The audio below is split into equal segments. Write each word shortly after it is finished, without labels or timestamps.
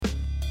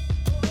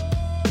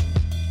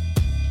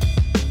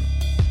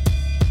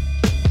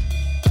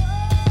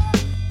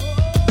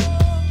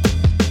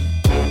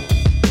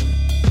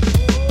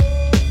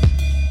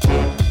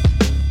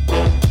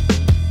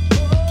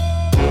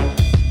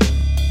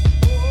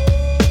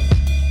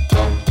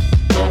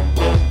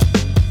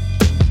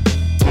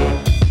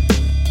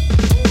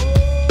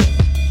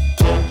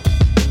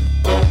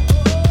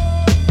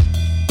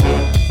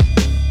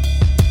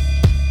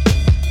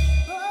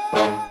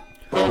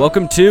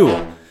Welcome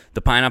to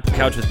the Pineapple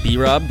Couch with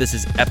B-Rob. This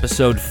is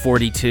episode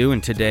 42,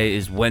 and today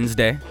is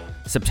Wednesday,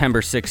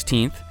 September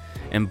 16th.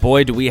 And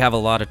boy, do we have a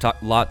lot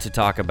to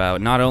talk about.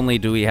 Not only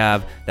do we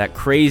have that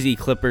crazy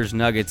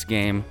Clippers-Nuggets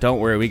game, don't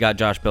worry, we got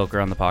Josh Bilker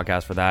on the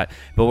podcast for that,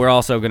 but we're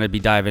also going to be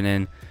diving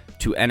in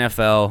to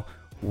NFL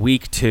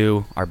Week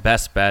 2, our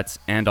best bets,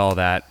 and all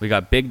that. We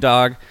got Big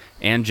Dog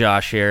and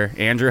Josh here.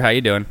 Andrew, how you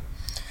doing?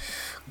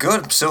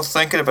 Good. I'm still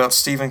thinking about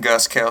Steven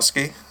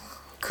Gostkowski.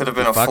 Could have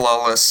been a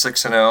flawless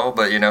 6-0,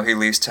 but, he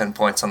leaves 10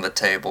 points on the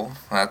table.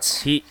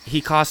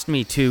 He cost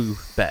me 2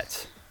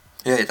 bets.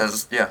 Yeah, he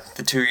does. Yeah,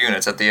 the 2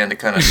 units at the end to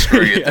kind of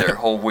screw you their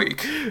whole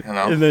week.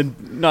 And then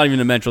not even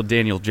to mention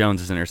Daniel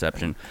Jones'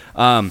 interception.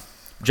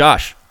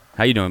 Josh,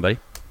 how you doing, buddy?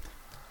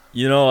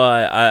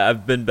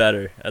 I've been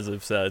better, as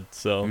I've said.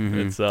 So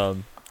it's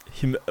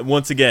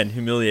once again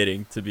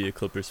humiliating to be a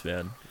Clippers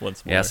fan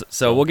once more. Yes,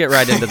 so we'll get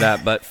right into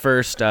that. But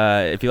first,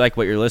 if you like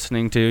what you're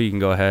listening to, you can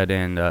go ahead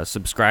and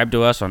subscribe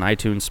to us on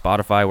iTunes,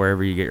 Spotify,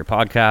 wherever you get your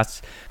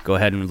podcasts. Go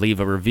ahead and leave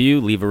a review.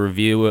 Leave a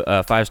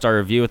 5-star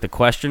review with a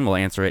question. We'll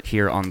answer it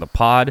here on the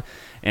pod.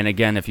 And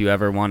again, if you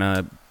ever want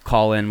to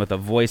call in with a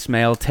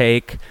voicemail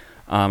take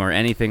or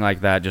anything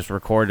like that, just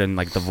record in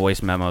the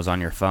voice memos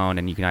on your phone,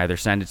 and you can either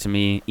send it to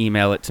me,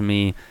 email it to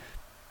me,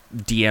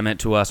 DM it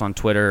to us on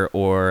Twitter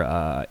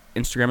or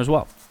Instagram as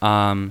well.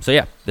 So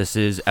yeah, this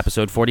is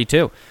episode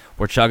 42.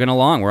 We're chugging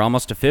along. We're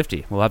almost to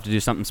 50. We'll have to do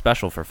something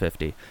special for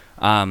 50.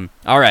 All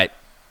right,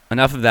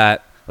 enough of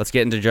that. Let's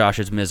get into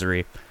Josh's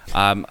misery.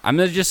 I'm going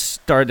to just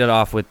start it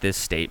off with this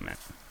statement.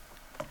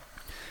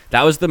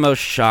 That was the most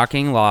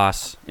shocking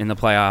loss in the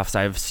playoffs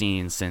I've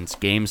seen since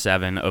Game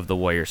 7 of the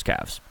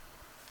Warriors-Cavs.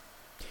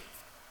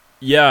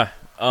 Yeah,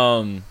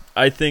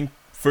 I think,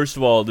 first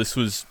of all, this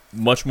was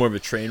much more of a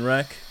train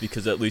wreck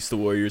because at least the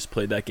Warriors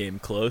played that game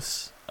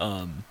close.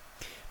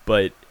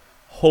 But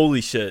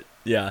holy shit,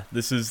 yeah,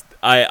 this is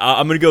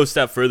I'm gonna go a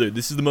step further.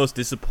 This is the most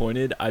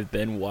disappointed I've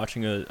been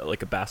watching a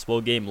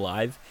basketball game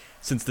live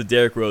since the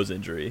Derrick Rose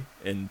injury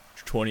in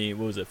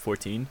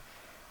 14?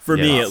 For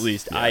me at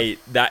least.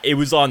 Yeah. It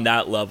was on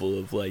that level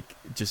of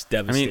just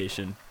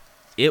devastation.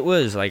 It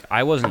was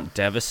I wasn't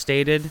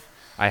devastated.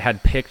 I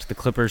had picked the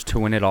Clippers to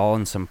win it all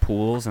in some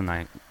pools, and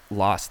I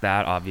lost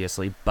that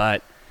obviously,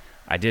 but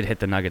I did hit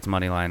the Nuggets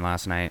money line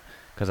last night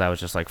because I was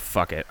just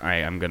fuck it.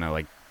 I'm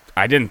gonna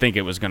I didn't think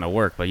it was gonna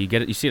work, but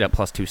you see it at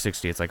plus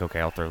 260. It's okay,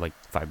 I'll throw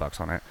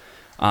 $5 on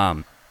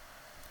it.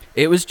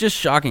 It was just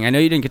shocking. I know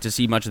you didn't get to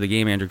see much of the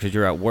game, Andrew, because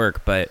you're at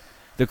work, but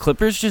the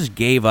Clippers just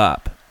gave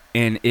up,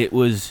 and it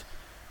was.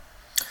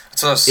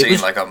 That's what I was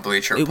seeing on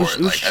Bleacher Report.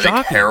 I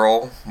think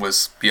Harrell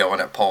was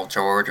yelling at Paul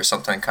George or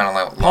something, kind of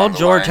like. Paul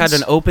George had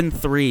an open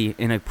 3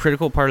 in a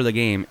critical part of the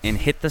game and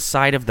hit the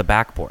side of the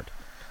backboard.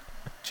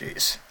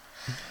 Jeez.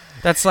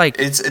 That's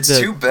it's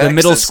too bad. The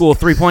middle school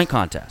 3-point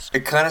contest.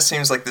 It kind of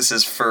seems like this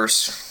is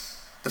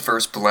the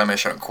first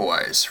blemish on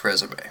Kawhi's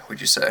resume.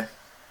 Would you say?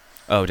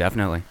 Oh,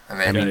 definitely.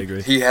 I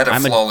agree. He had a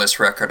flawless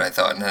record, I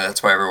thought, and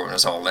that's why everyone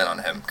was all in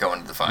on him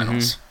going to the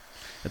finals.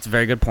 That's a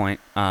very good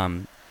point.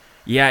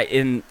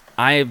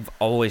 I've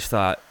always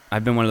thought,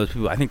 I've been one of those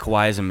people, I think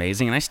Kawhi is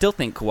amazing, and I still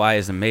think Kawhi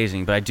is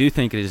amazing, but I do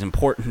think it is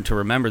important to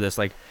remember this,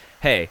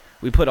 hey,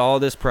 we put all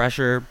this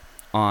pressure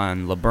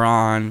on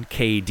LeBron,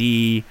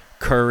 KD,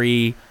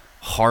 Curry,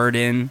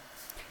 Harden,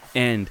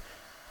 and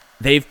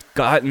they've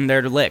gotten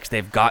their licks.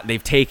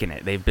 They've taken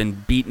it. They've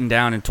been beaten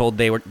down and told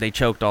they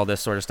choked, all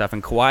this sort of stuff.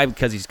 And Kawhi,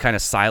 because he's kind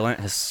of silent,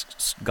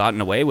 has gotten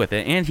away with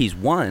it, and he's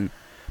won.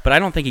 But I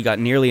don't think he got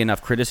nearly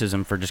enough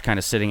criticism for just kind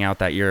of sitting out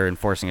that year and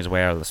forcing his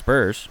way out of the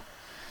Spurs.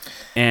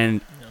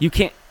 And you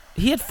can't.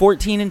 He had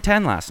 14 and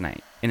 10 last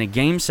night in a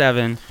Game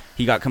 7.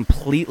 He got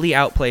completely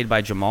outplayed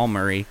by Jamal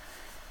Murray,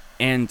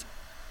 and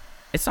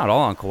it's not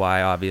all on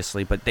Kawhi,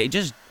 obviously, but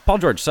Paul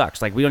George sucks.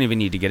 We don't even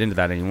need to get into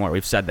that anymore.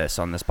 We've said this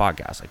on this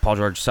podcast. Paul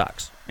George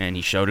sucks, and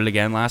he showed it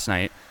again last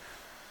night.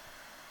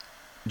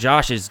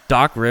 Josh, is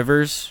Doc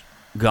Rivers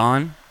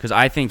gone? Because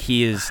I think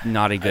he is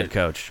not a good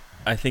coach.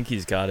 I think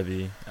he's got to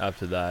be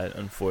after that,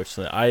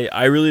 unfortunately.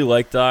 I really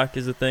like Doc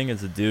as a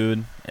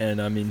dude, and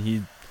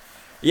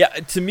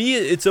to me,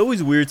 it's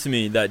always weird to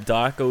me that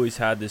Doc always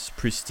had this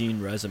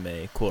pristine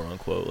resume, quote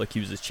unquote. He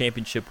was a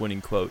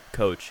championship-winning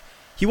coach.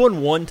 He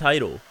won 1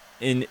 title.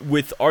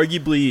 With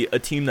arguably a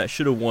team that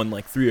should have won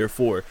 3 or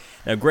 4.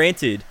 Now,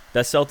 granted,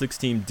 that Celtics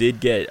team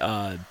did get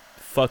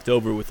fucked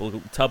over with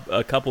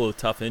a couple of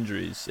tough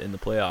injuries in the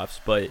playoffs,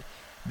 but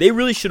they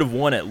really should have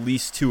won at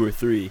least 2 or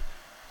 3.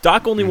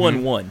 Doc only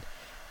won 1.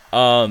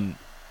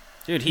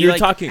 Dude, he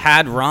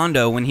had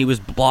Rondo when he was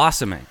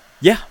blossoming.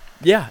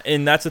 Yeah,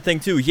 and that's the thing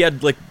too. He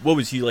had what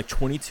was he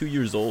 22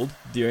 years old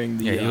during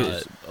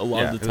the a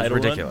lot of the title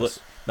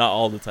runs? Not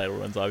all the title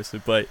runs,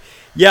 obviously, but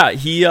yeah,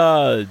 he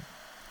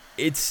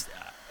it's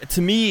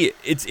to me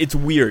it's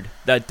weird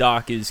that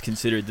Doc is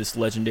considered this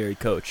legendary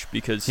coach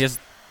because he's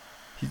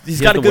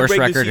got a good worst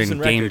record in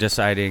record. Game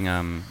deciding.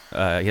 He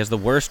has the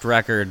worst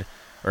record,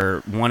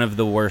 or one of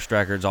the worst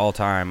records all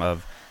time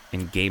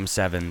in Game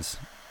 7s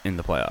in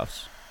the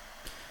playoffs.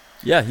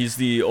 Yeah, he's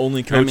the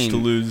only coach mean- to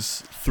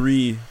lose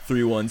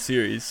 3-1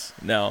 series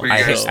now. What do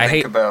you guys I think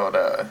hate- about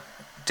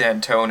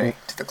D'Antoni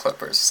to the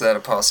Clippers? Is that a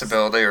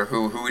possibility, or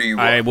who do you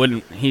want? I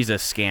wouldn't. He's a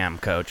scam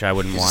coach. I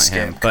wouldn't He's a want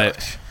him. scam But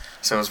coach.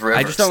 So is Rivers.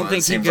 I just don't so it think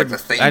he seems could. like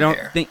the theme I don't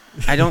here. think.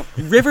 I don't.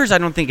 Rivers. I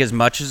don't think as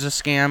much as a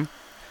scam.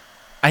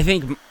 I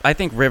think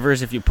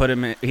Rivers. If you put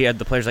him, he had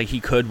the players like he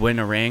could win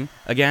a ring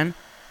again.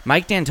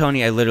 Mike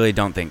D'Antoni, I literally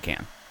don't think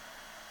can.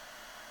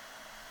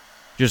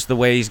 Just the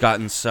way he's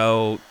gotten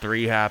so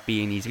 3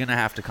 happy, and he's gonna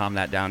have to calm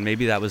that down.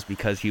 Maybe that was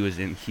because he was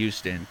in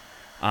Houston.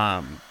 Who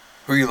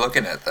are you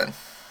looking at then?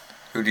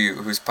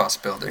 Who's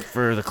possibility?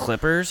 For the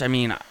Clippers, I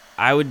mean,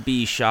 I would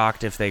be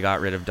shocked if they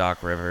got rid of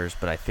Doc Rivers,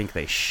 but I think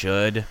they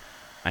should.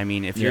 I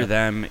mean, if you're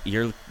Yeah. them,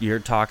 you're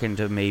talking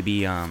to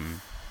maybe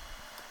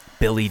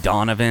Billy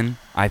Donovan.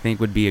 I think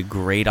would be a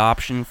great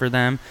option for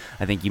them.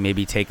 I think you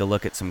maybe take a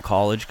look at some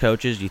college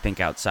coaches. You think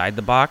outside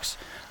the box.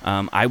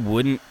 I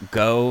wouldn't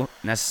go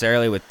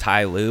necessarily with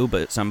Ty Lue,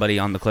 but somebody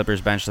on the Clippers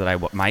bench that I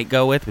might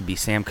go with would be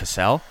Sam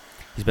Cassell.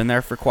 He's been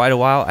there for quite a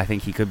while. I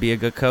think he could be a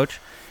good coach.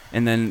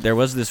 And then there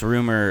was this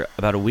rumor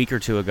about a week or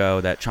two ago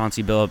that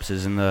Chauncey Billups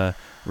is in the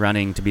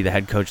running to be the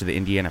head coach of the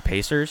Indiana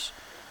Pacers.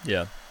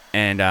 Yeah.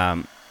 And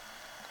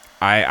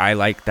I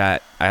like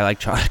that. I like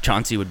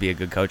Chauncey would be a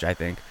good coach, I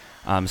think.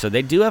 So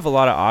they do have a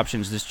lot of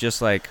options. It's just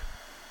like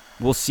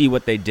we'll see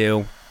what they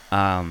do.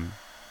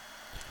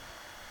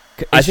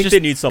 I think they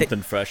need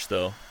something fresh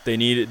though. They're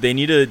going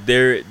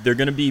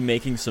to be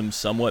making some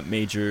somewhat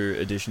major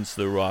additions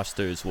to the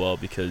roster as well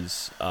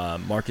because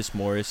Marcus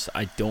Morris,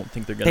 I don't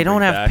think they're going to They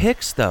don't have back.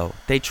 picks though.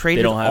 They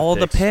traded don't have all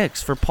the picks.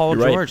 picks for Paul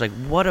You're right. George. Like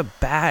what a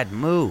bad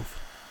move.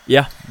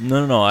 Yeah.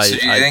 No. So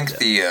do you think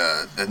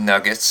the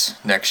Nuggets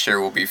next year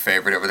will be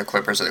favored over the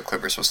Clippers, or the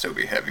Clippers will still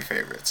be heavy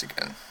favorites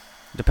again?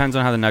 Depends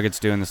on how the Nuggets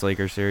do in this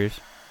Lakers series.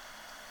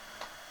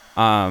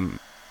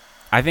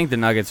 I think the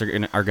Nuggets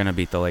are gonna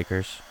beat the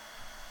Lakers.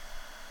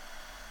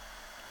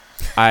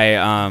 I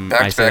say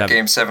Back-to-back that-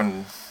 Game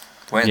 7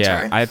 wins,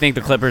 Yeah, right? I think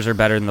the Clippers are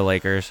better than the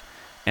Lakers,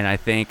 and I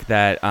think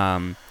that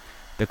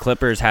the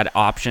Clippers had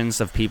options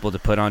of people to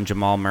put on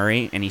Jamal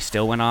Murray, and he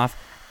still went off,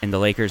 and the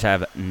Lakers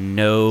have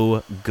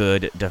no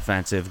good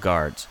defensive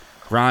guards.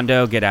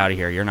 Rondo, get out of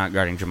here. You're not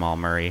guarding Jamal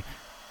Murray.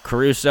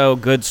 Caruso,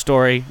 good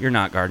story. You're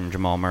not guarding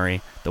Jamal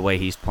Murray the way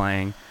he's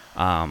playing.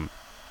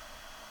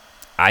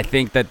 I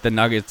think that the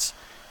Nuggets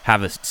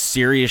have a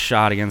serious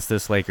shot against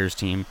this Lakers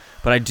team,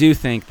 but I do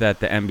think that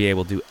the NBA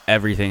will do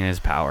everything in its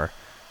power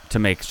to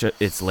make sure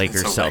it's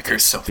Lakers It's a Celtics.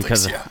 Lakers Celtics,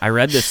 Because yeah. I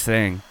read this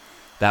thing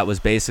that was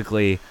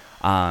basically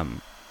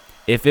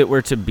if it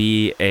were to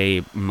be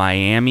a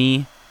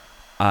Miami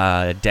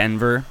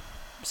Denver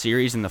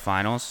series in the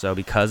finals, so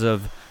because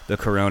of the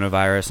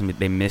coronavirus and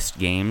they missed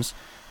games,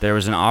 there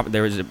was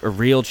a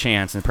real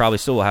chance, and probably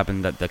still will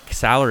happen, that the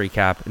salary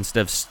cap, instead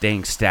of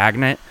staying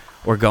stagnant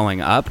or going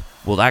up,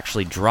 will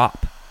actually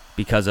drop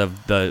because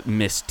of the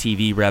missed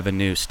TV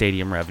revenue,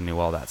 stadium revenue,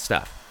 all that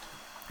stuff.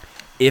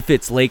 If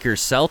it's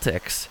Lakers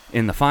Celtics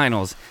in the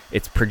finals,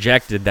 it's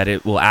projected that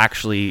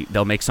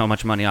they'll make so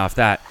much money off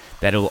that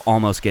it will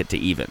almost get to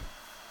even.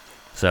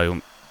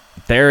 So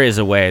there is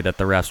a way that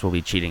the refs will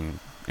be cheating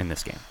in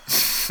this game.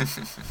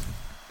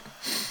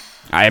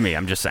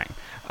 I'm just saying.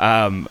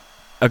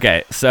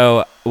 Okay,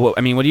 so what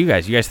do you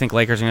guys? You guys think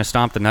Lakers are going to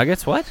stomp the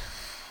Nuggets? What?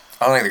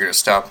 I don't think they're going to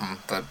stop them,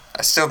 but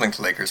I still think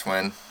the Lakers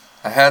win.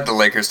 I had the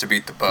Lakers to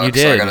beat the Bucks,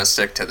 You so I did. got to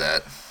stick to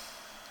that.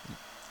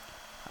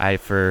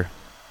 For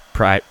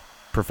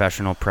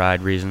professional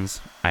pride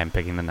reasons, I am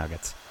picking the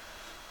Nuggets.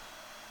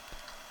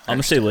 I'm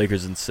going to say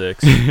Lakers in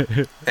 6.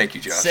 Thank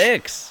you, Josh.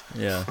 6.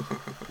 Yeah.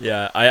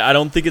 Yeah, I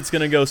don't think it's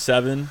going to go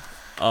 7.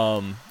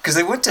 Because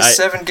they went to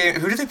 7 games.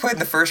 Who did they play in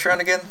the first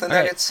round again, the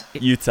right. Nuggets?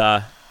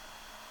 Utah.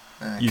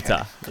 Okay.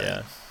 Utah.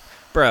 Yeah.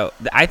 Bro,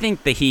 I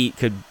think the Heat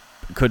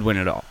could win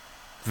it all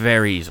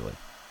very easily.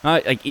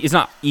 It's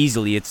not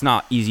easily. It's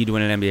not easy to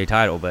win an NBA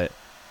title, but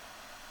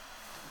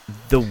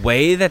the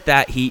way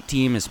that Heat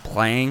team is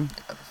playing,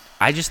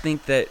 I just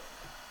think that You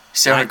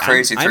sounded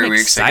crazy I'm 3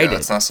 weeks ago. excited.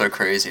 It's not so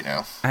crazy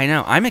now. I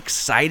know. I'm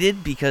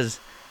excited because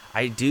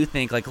I do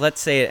think,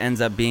 let's say it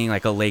ends up being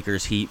like a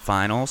Lakers Heat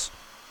finals.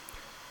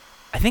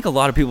 I think a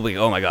lot of people will be,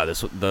 oh my God,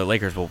 the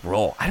Lakers will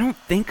roll. I don't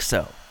think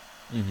so.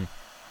 Mm-hmm.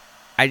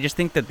 I just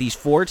think that these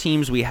 4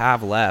 teams we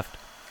have left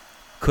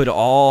could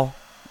all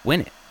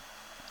win it.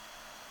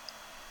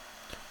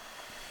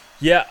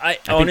 Yeah, I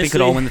I think they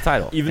could all win the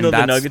title. Even and though the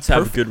that's Nuggets have a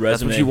perfect. good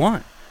resume. That's what you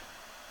want.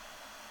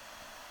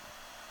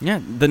 Yeah,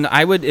 then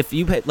I would, if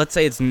you let's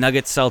say it's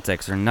Nuggets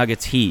Celtics or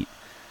Nuggets Heat,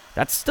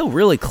 that's still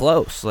really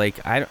close.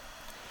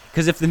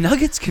 Because if the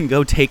Nuggets can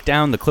go take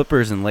down the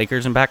Clippers and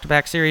Lakers in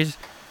back-to-back series,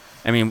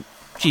 I mean,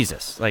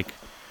 Jesus,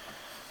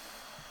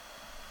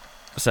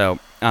 So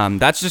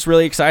that's just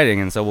really exciting,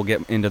 and so we'll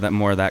get into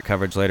more of that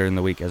coverage later in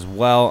the week as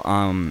well.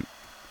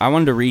 I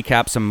wanted to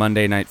recap some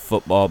Monday Night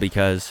Football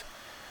because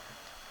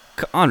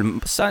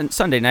on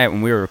Sunday night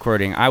when we were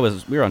recording,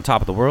 we were on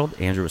top of the world.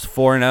 Andrew was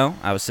 4-0.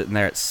 I was sitting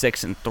there at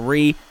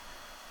 6-3.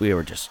 We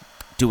were just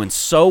doing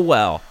so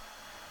well,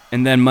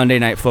 and then Monday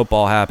Night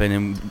Football happened,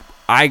 and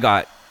I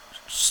got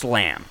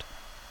slammed.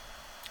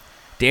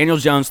 Daniel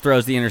Jones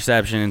throws the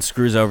interception and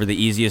screws over the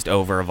easiest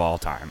over of all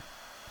time.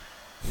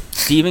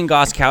 Steven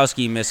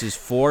Gostkowski misses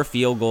 4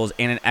 field goals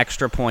and an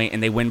extra point,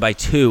 and they win by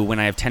 2 when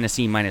I have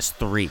Tennessee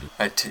 -3.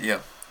 Yeah,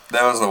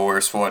 that was the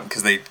worst one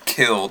because they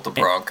killed the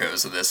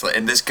Broncos of this.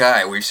 And this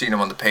guy, we've seen him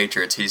on the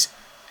Patriots.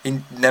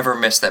 He never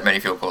missed that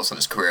many field goals in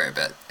his career, I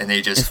bet. And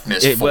he just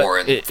missed 4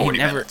 in 40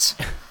 minutes.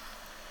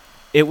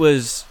 It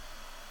was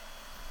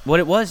what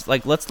it was.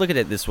 Like, let's look at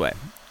it this way.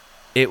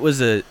 It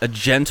was a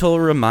gentle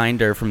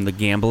reminder from the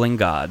gambling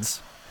gods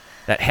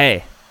that,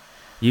 hey,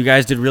 you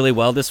guys did really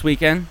well this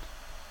weekend.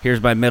 Here's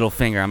my middle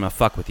finger. I'm going to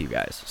fuck with you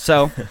guys.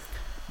 So,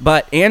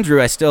 but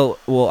Andrew,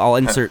 I'll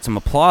insert some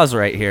applause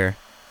right here.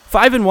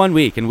 5-1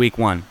 week in week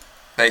 1.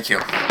 Thank you.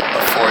 4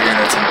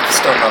 units and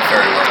starting off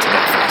very well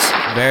tonight for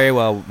us. Very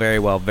well, very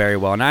well, very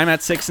well. And I'm at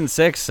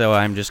 6-6, so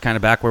I'm just kind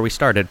of back where we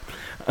started.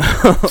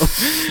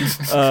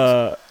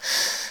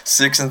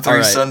 6-3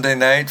 right. Sunday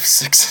night,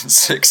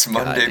 6-6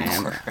 Monday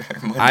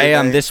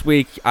morning. This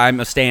week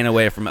I'm staying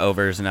away from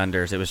overs and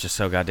unders. It was just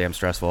so goddamn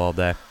stressful all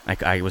day.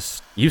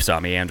 You saw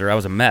me, Andrew. I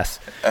was a mess.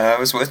 I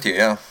was with you.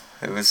 Yeah,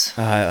 it was.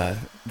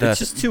 It's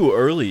just too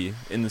early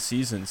in the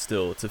season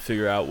still to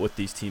figure out what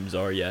these teams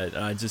are yet.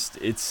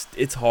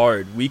 It's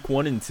hard. Week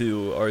 1 and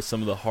 2 are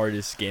some of the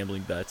hardest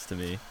gambling bets to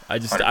me. I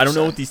don't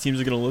know what these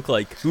teams are going to look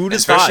like. Who'd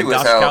have thought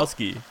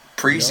Gostkowski?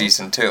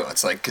 Preseason too.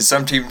 It's like because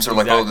some teams are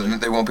like,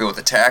 they won't be able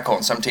to tackle,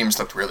 and some teams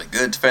looked really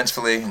good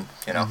defensively, and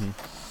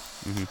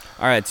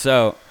All right,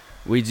 so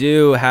we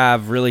do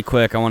have really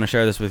quick. I want to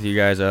share this with you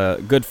guys. A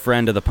good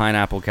friend of the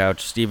Pineapple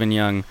Couch, Stephen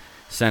Young,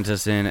 sent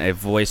us in a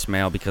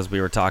voicemail because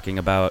we were talking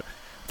about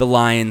the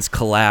Lions'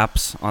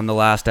 collapse on the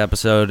last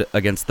episode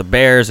against the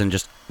Bears, and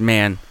just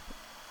man,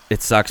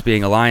 it sucks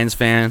being a Lions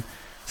fan.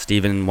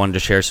 Stephen wanted to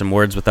share some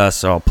words with us,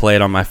 so I'll play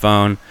it on my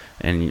phone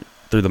and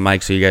through the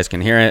mic so you guys can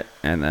hear it,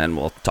 and then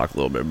we'll talk a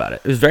little bit about it.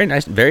 It was very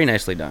nice, very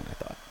nicely done, I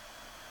thought.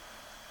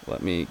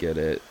 Let me get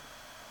it.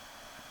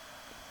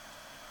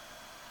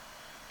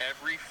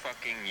 Every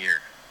fucking year.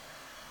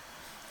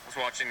 I was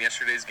watching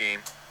yesterday's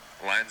game.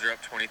 Lions are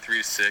up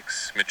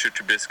 23-6. Mitchell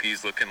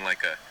Trubisky's looking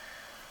like a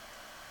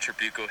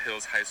Trabuco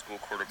Hills High School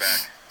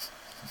quarterback.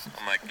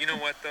 I'm like, you know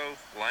what, though?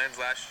 Lions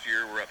last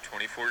year were up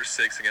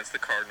 24-6 against the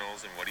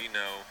Cardinals, and what do you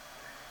know?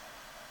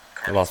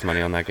 I lost money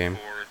on that game.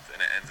 Fourth,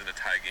 and it ends in a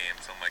tie game,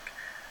 so I'm like,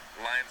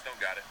 Lions don't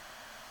got it.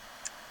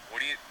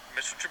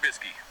 Mr.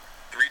 Trubisky,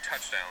 3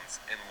 touchdowns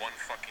in 1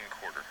 fucking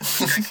quarter.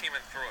 This guy can't even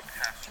throw a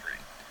pass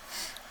straight.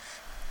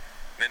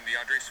 Then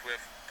DeAndre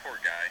Swift, poor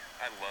guy.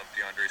 I love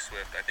DeAndre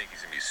Swift. I think he's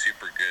going to be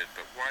super good,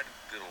 but why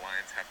did the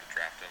Lions have to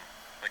draft him?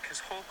 Like,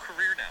 his whole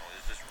career now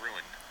is just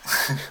ruined.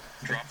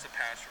 Drops a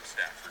pass from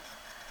Stafford.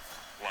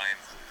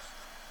 Lions lose.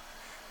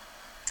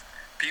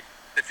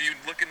 If you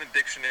look in the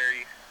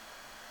dictionary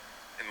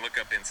and look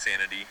up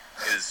insanity,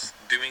 is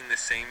doing the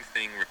same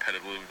thing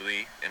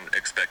repetitively and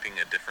expecting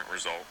a different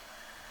result.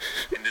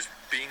 And just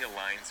being a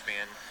Lions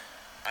fan,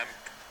 I'm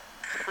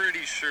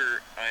pretty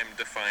sure I'm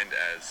defined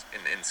as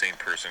an insane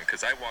person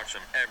because I watch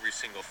them every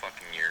single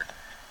fucking year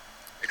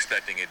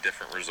expecting a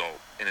different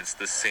result, and it's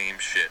the same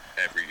shit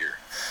every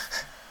year.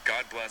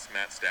 God bless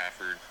Matt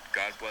Stafford.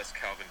 God bless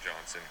Calvin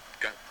Johnson.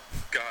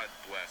 God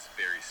bless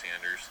Barry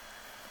Sanders.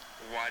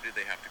 Why did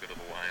they have to go to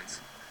the Lions?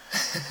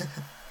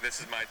 This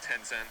is my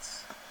 10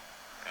 cents.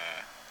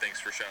 Thanks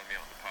for shouting me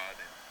out in the pod.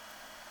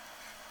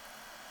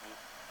 And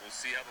we'll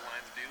see how the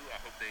Lions do. I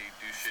hope they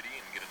do shitty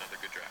and get another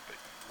good draft pick.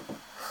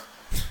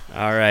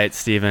 All right,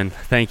 Steven.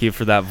 Thank you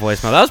for that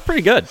voicemail. That was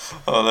pretty good.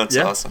 Oh, that's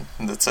awesome.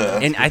 That's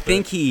and I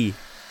think he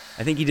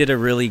did a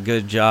really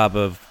good job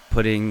of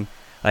putting,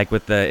 like,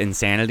 with the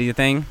insanity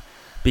thing,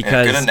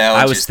 because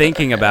I was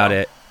thinking about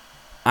it.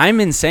 I'm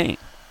insane.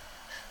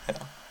 Yeah.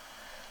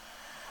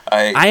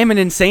 I am an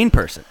insane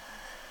person.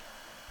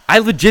 I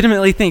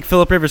legitimately think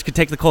Phillip Rivers could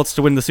take the Colts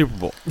to win the Super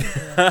Bowl.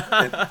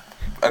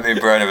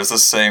 Brian, it was the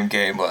same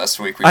game last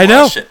week. I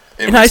know.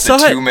 It was I saw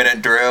the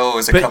 2-minute drill. It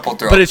was a couple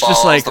drop but it's balls.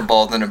 Just like, the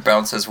ball didn't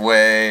bounce his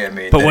way.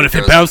 But what if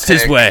it bounced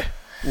his way?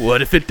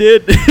 What if it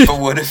did? But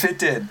what if it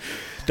did?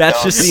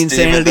 That's just the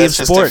insanity of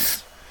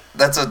sports.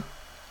 That's a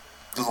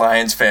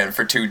Lions fan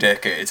for 2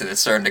 decades, and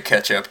it's starting to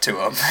catch up to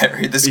him.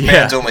 This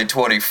man's only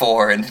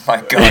 24, and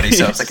my God, he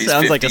sounds like he's 58.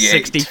 Sounds like a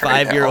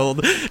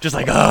 65-year-old. Just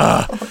like,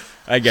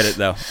 I get it,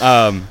 though.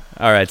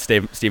 All right,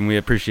 Steven, we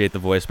appreciate the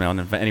voicemail, and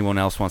if anyone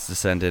else wants to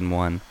send in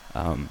one,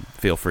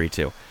 feel free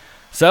to.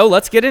 So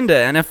let's get into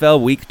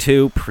NFL Week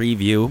 2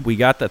 preview. We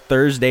got the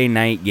Thursday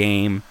night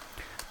game,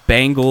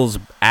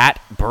 Bengals at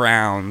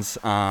Browns.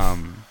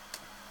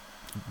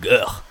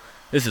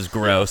 This is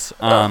gross.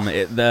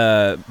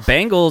 The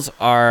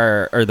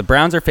the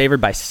Browns are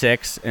favored by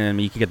 6, and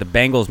you can get the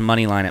Bengals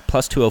money line at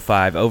plus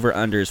 205. Over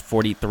under is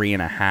 43.5.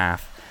 I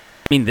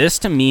mean, this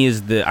to me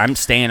is I'm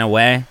staying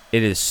away.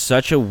 It is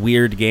such a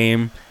weird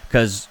game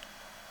because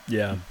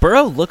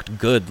Burrow looked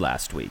good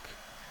last week.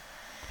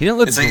 He didn't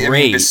look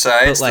great.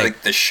 Besides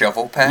the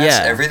shovel pass,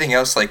 everything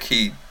else,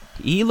 he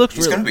looked.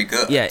 He's going to be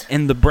good. Yeah,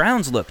 and the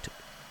Browns looked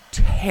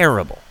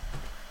terrible.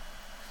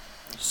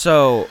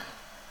 So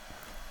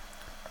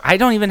I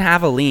don't even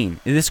have a lean.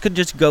 This could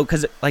just go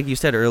because, like you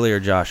said earlier,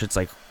 Josh, it's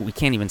like we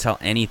can't even tell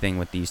anything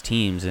with these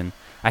teams, and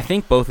I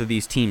think both of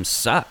these teams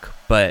suck,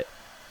 but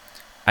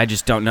I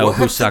just don't know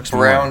who sucks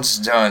more. What have the Browns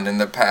done in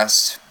the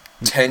past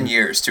 10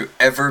 years to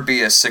ever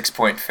be a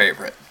 6-point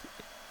favorite?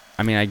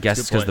 I mean, I guess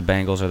it's because the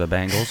Bengals are the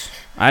Bengals.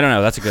 I don't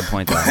know. That's a good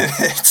point, though.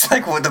 It's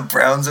like when the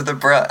Browns are the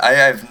Browns. I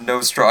have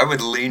no straw. I would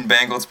lean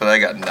Bengals, but I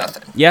got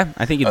nothing. Yeah,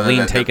 I think you'd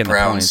lean taking the points. The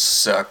Browns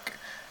suck,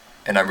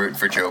 and I'm rooting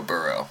for Joe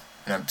Burrow.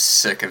 And I'm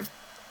sick of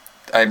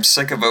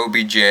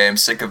OBJ. I'm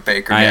sick of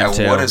Baker. I am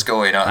too. What is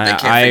going on? They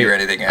can't figure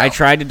anything out. I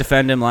tried to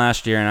defend him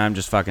last year, and I'm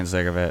just fucking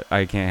sick of it.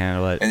 I can't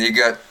handle it. And you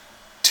got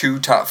 2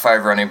 top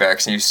 5 running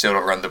backs, and you still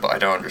don't run the ball. I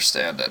don't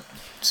understand it.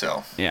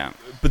 So yeah.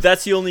 But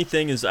that's the only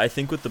thing is I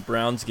think with the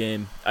Browns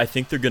game, I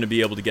think they're going to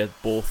be able to get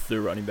both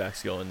their running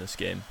backs going this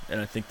game.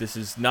 And I think this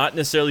is not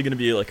necessarily going to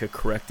be like a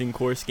correcting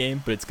course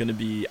game, but I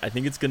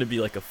think it's going to be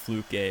like a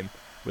fluke game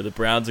where the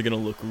Browns are going to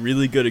look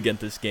really good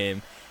against this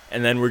game.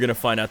 And then we're going to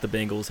find out the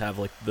Bengals have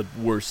like the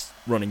worst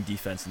running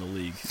defense in the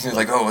league. You're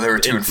like, oh, they were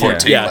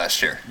 2-14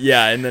 last year.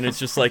 Yeah, and then it's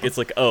just like,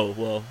 oh,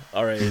 well,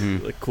 all right,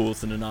 like cool,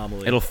 it's an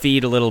anomaly. It'll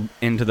feed a little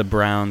into the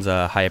Browns'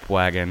 hype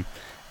wagon.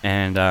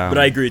 And but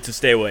I agree to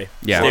stay away.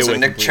 Yeah. So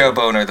Nick Chubb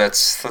owner,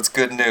 that's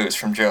good news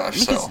from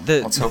Josh. So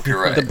let's hope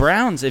you're right. The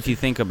Browns, if you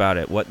think about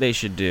it, what they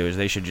should do is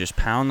they should just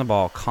pound the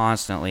ball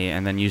constantly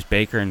and then use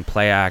Baker in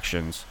play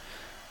actions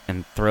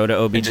and throw to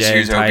OBJ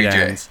and tight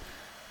ends.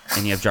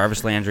 And you have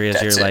Jarvis Landry as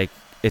your like.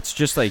 It's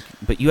just like,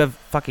 but you have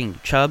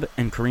fucking Chubb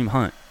and Kareem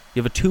Hunt.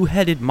 You have a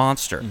 2-headed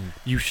monster.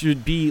 You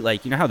should be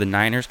like, you know how the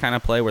Niners kind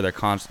of play where they're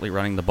constantly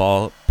running the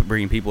ball,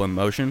 bringing people in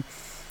motion.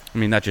 I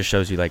mean, that just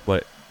shows you like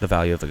what the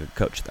value of a good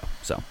coach, though.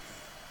 So,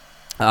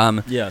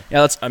 yeah.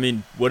 I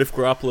mean, what if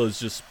Garoppolo is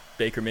just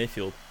Baker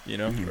Mayfield? You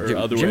know, or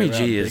other way around.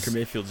 Baker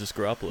Mayfield's just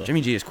Garoppolo.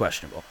 Jimmy G is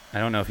questionable. I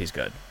don't know if he's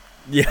good.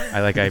 Yeah,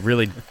 I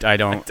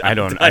don't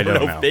know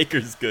if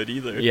Baker's good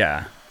either.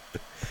 Yeah,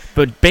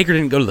 but Baker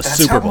didn't go to the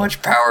Super Bowl. That's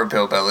how much power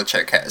Bill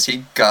Belichick has.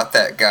 He got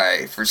that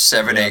guy for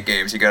 7-8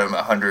 games. He got him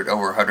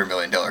over $100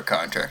 million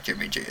contract.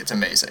 Jimmy G. It's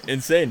amazing.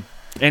 Insane.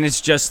 And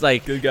it's just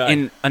like,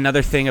 and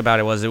another thing about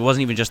it wasn't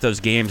even just those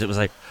games. It was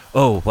like,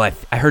 oh, well,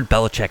 I heard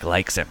Belichick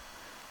likes him.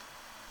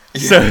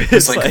 Yeah, so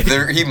it's like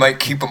he might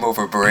keep him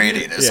over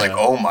Brady. And it's like,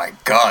 oh my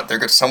God,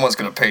 someone's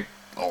going to pay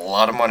a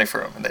lot of money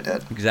for him, and they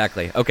did.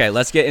 Exactly. Okay,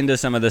 let's get into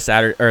some of the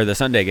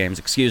Sunday games.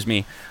 Excuse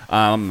me.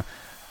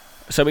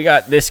 So we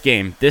got this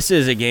game. This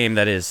is a game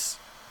that is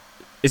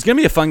going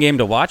to be a fun game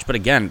to watch, but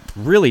again,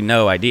 really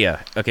no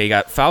idea. Okay, you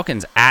got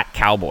Falcons at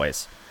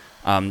Cowboys.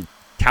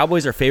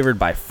 Cowboys are favored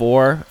by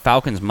 4.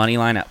 Falcons money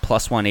line at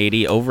plus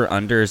 180. Over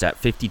unders at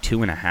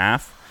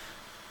 52.5.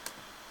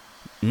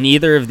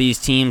 Neither of these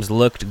teams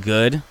looked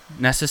good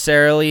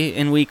necessarily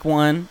in week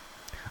 1.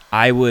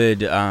 I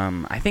would,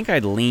 I think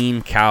I'd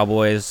lean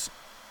Cowboys.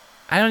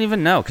 I don't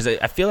even know because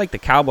I feel like the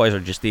Cowboys are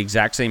just the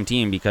exact same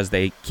team because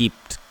they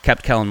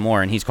kept Kellen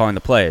Moore and he's calling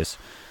the plays.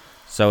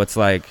 So it's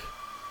like,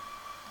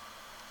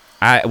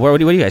 what are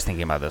you guys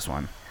thinking about this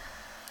one?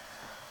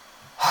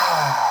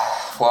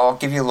 Well, I'll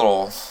give you a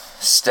little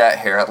stat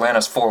here.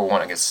 Atlanta's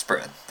 4-1 against the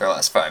spread their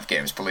last 5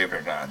 games, believe it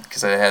or not,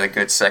 because they had a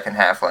good second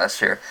half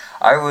last year.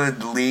 I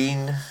would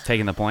lean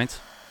taking the points.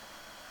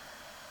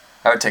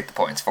 I would take the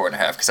points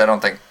 4.5 because I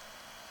don't think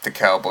the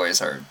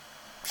Cowboys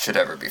should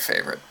ever be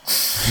favorite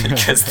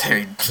because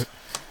they're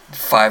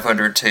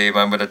 500 team.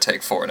 I'm gonna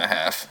take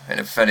 4.5, and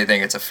if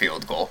anything, it's a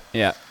field goal.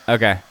 Yeah.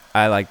 Okay.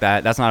 I like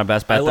that. That's not a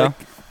best bet though.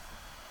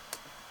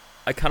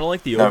 I kind of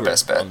like the over. Not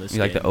best bet. On this you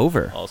like the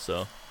over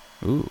also.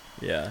 Ooh.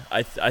 Yeah,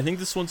 I think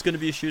this one's going to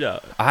be a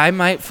shootout. I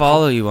might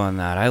follow you on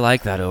that. I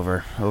like that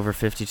over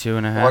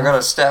 52.5. Well, I got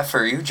a stat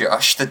for you,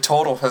 Josh. The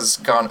total has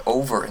gone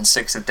over in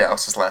 6 of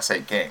Dallas's last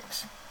 8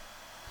 games.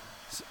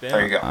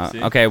 There you go.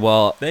 Okay,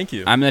 well, thank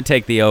you. I'm going to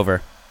take the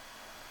over.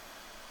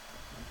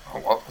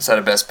 Well, is that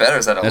a best bet or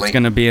is that a That's link?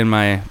 going to be in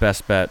my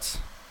best bets.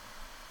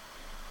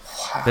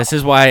 Wow. This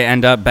is why I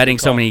end up betting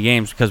so many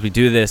games because we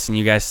do this and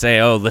you guys say,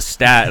 oh, the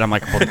stat. And I'm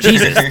like, well,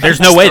 Jesus, there's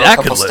no way that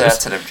could lose.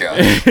 Stats at him,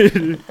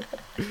 Josh.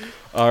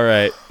 All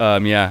right.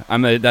 Yeah.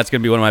 That's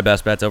going to be one of my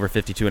best bets over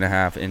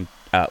 52.5 in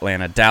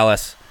Atlanta.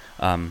 Dallas.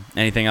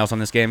 Anything else on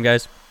this game,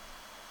 guys?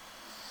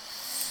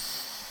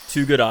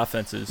 2 good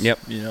offenses. Yep.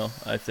 You know,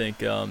 I think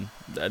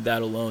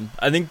that alone.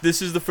 I think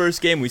this is the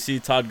first game we see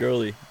Todd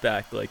Gurley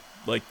back, like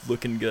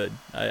looking good.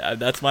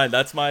 That's my.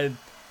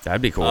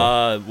 That'd be cool.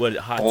 What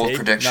hot bold take?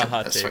 prediction Not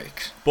hot this take.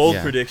 week. Bold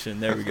prediction.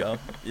 There we go.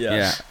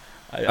 Yeah.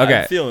 Okay.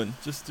 I'm feeling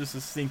just a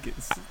sink.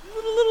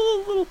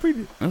 Little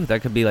preview. Oh,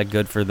 that could be like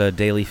good for the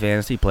daily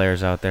fantasy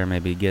players out there.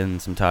 Maybe getting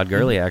some Todd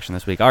Gurley action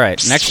this week. All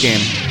right, next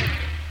game.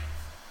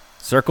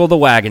 Circle the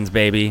wagons,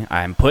 baby.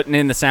 I'm putting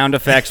in the sound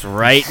effects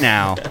right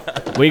now.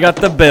 We got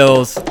the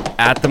Bills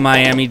at the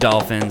Miami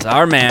Dolphins.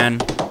 Our man,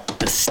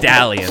 the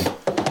Stallion,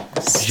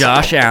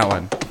 Josh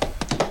Allen.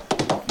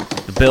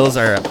 The Bills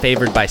are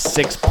favored by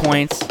 6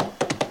 points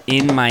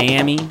in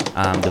Miami.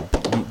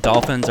 The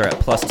Dolphins are at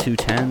plus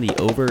 210. The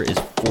over is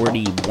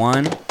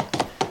 41.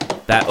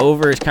 That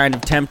over is kind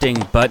of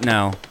tempting, but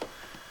no.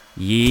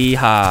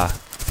 Yeehaw.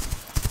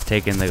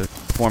 taking the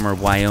former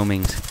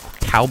Wyoming's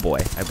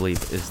Cowboy, I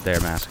believe, is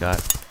their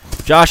mascot.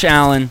 Josh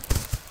Allen,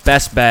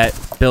 best bet,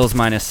 Bills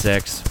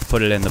 -6.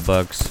 Put it in the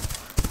books.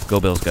 Go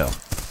Bills, go.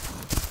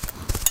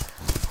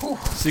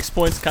 6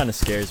 points kind of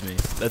scares me.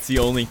 That's the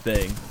only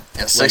thing.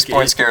 Yeah, 6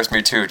 points scares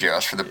me too,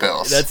 Josh, for the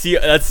Bills. That's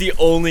the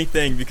only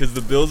thing, because the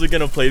Bills are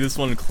gonna play this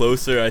one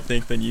closer, I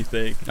think, than you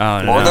think.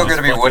 Oh, no. Or they're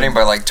gonna be winning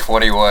by like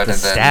 21, and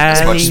then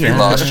as much as we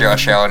lost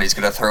Josh Allen, he's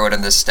gonna throw it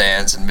in the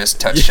stands and miss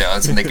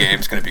touchdowns, and the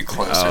game's gonna be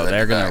closer. Oh,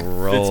 they're gonna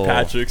roll.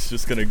 Fitzpatrick's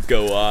just gonna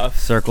go off.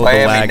 Circle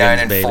Miami the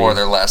wagons, 9-4, baby.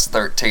 their last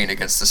 13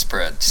 against the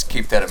spread. Just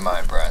keep that in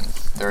mind, Brian.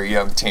 They're a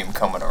young team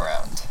coming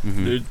around.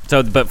 Mm-hmm.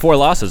 So, but 4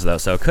 losses though,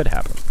 so it could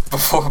happen.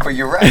 But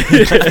you're right.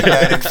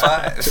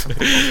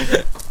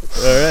 9-5.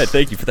 All right,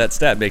 thank you for that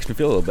stat. Makes me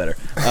feel a little better.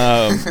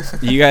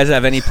 You guys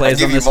have any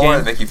plays on this game? I'll give you more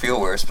to make you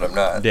feel worse, but I'm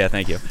not. Yeah,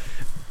 thank you.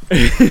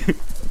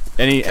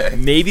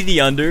 Maybe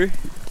the under.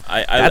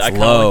 I That's kinda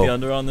low. like the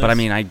under on this. But I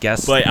mean, I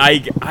guess. But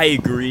I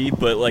agree.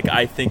 But like,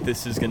 I think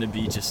this is gonna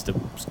be just a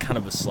kind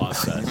of a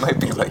slogfest. It might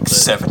be like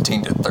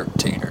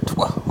 17-13 or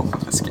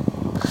 12 this game.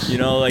 You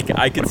know, like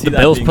I could see the that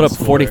Bills being put up the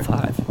score.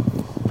 45.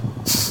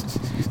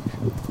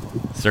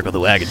 Circle the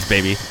wagons,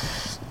 baby.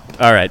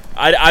 All right.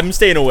 I'm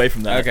staying away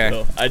from that. Okay.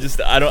 Though. I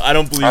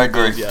don't believe. I the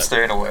Bills agree. yet.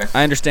 Staying away.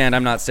 I understand.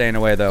 I'm not staying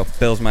away though.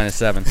 Bills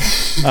 -7,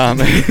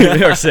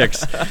 or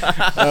 6.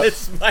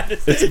 It's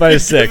minus. It's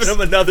 -6. Giving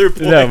them another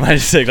point. No,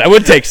 -6. I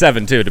would take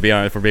 7 too, to be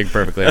honest. For being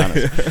perfectly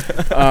honest.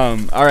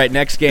 All right,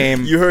 next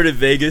game. You heard it,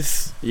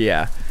 Vegas.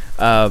 Yeah.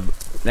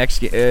 Next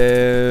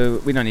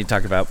game. We don't need to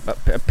talk about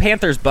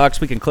Panthers Bucks.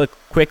 We can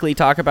quickly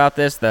talk about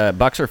this. The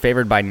Bucks are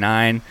favored by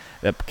 9.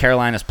 The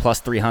Carolina's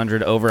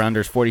 +300.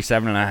 Over/unders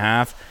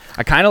 47.5.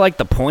 I kind of like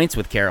the points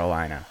with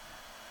Carolina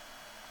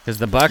because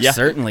the Bucks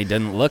certainly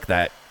didn't look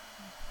that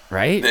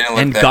right. They didn't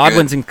look and that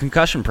Godwin's good. in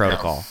concussion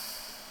protocol.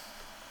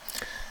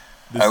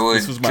 No. I would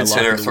this was my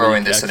consider lock of the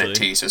throwing week, this in a actually.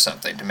 tease or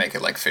something to make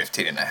it like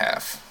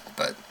 15.5.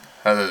 But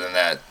other than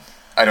that,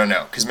 I don't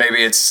know. Because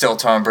maybe it's still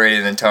Tom Brady,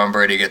 and then Tom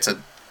Brady gets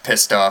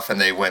pissed off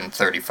and they win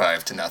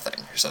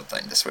 35-0 or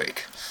something this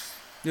week.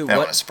 Dude, That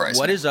wouldn't surprise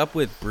what me. is up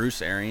with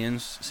Bruce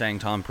Arians saying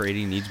Tom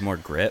Brady needs more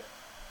grit?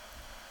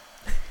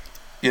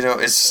 You know,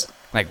 it's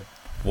Like,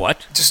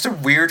 what? just a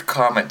weird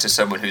comment to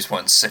someone who's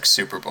won 6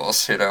 Super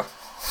Bowls, you know?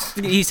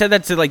 He said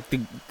that to like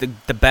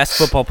the best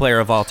football player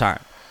of all time.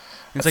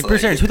 It's That's like,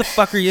 Bruce like- Arians, who the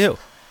fuck are you?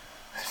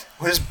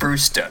 What has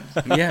Bruce done?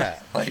 Yeah,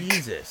 Like-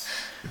 Jesus.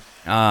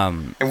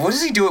 And what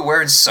does he do at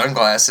wearing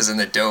sunglasses in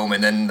the dome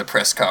and then in the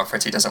press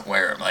conference he doesn't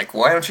wear them? Like,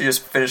 why don't you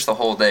just finish the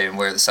whole day and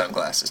wear the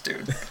sunglasses,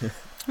 dude?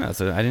 I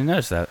didn't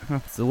notice that.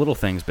 It's the little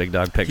things Big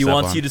Dog picks He up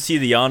wants on. you to see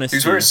the honesty.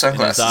 He's wearing in his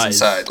sunglasses eyes.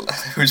 inside.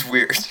 Who's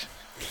weird.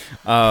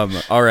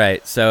 All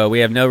right, so we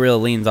have no real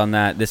leans on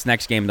that. This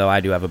next game, though, I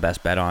do have a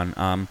best bet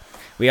on.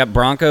 We got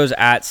Broncos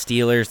at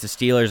Steelers. The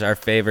Steelers are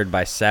favored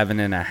by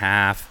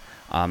 7.5.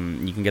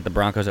 You can get the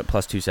Broncos at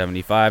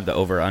 +275. The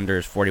over/under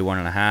is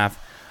 41.5.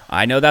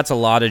 I know that's a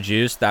lot of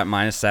juice, that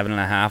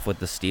 -7.5 with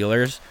the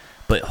Steelers,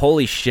 but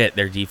holy shit,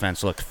 their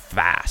defense looked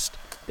fast.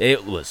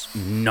 It was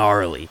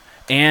gnarly.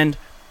 And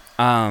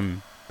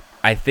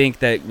I think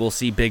that we'll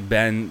see Big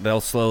Ben.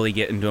 They'll slowly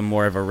get into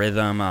more of a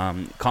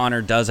rhythm.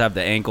 Connor does have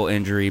the ankle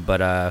injury,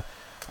 but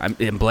I'm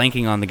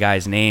blanking on the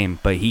guy's name,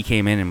 but he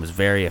came in and was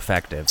very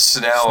effective.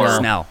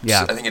 Snell.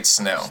 Yeah. I think it's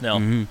Snell.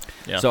 Mhm.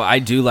 Yeah. So I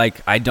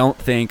don't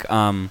think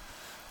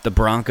the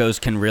Broncos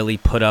can really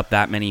put up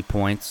that many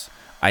points.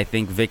 I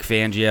think Vic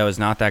Fangio is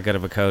not that good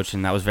of a coach,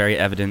 and that was very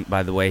evident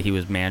by the way he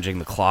was managing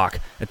the clock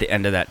at the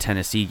end of that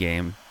Tennessee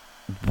game.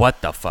 What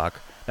the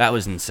fuck? That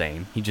was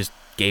insane. He just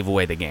gave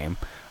away the game.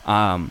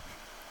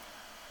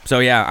 So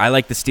yeah, I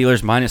like the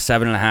Steelers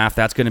 -7.5.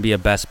 That's going to be a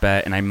best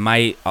bet, and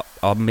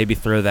I'll maybe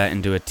throw that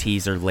into a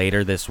teaser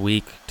later this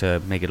week to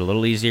make it a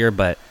little easier.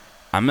 But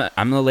I'm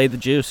gonna lay the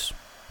juice.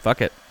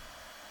 Fuck it.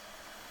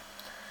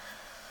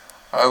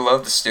 I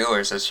love the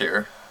Steelers this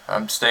year.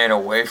 I'm staying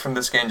away from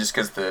this game just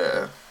because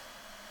the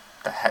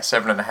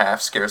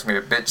 7.5 scares me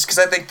a bit. Just because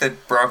I think the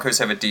Broncos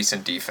have a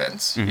decent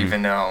defense,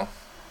 even though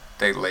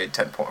they laid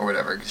 10 points or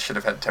whatever. Should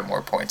have had 10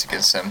 more points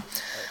against them.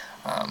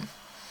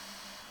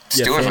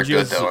 Steelers are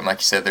good, though, and like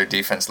you said, their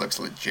defense looks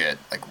legit,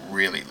 like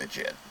really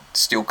legit.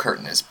 Steel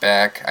Curtain is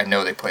back. I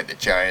know they played the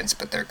Giants,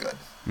 but they're good.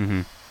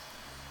 Mm-hmm.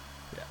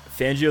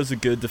 Fangio's a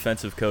good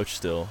defensive coach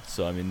still,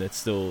 so I mean it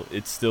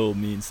still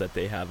means that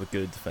they have a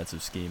good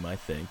defensive scheme, I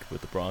think,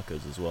 with the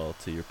Broncos as well,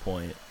 to your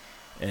point.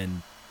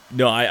 And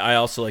no, I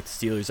also like the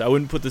Steelers. I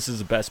wouldn't put this as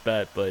a best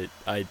bet, but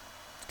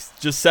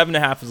just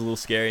 7.5 is a little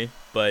scary,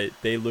 but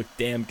they looked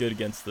damn good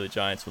against the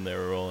Giants when they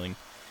were rolling.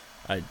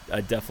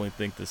 I definitely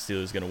think the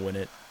Steelers are gonna win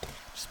it,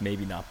 just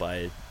maybe not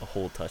by a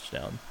whole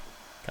touchdown.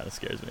 Kind of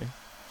scares me.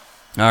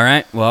 All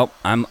right. Well,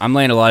 I'm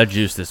laying a lot of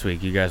juice this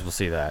week. You guys will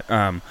see that.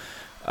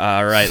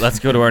 All right, let's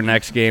go to our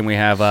next game. We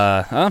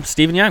have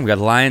Stephen Young. We got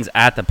the Lions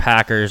at the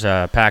Packers.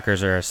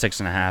 Packers are a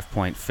 6.5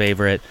 point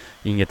favorite.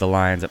 You can get the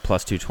Lions at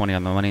 +220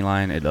 on the money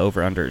line. The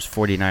over/under is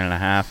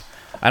 49.5.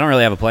 I don't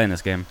really have a play in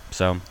this game,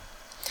 so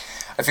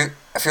I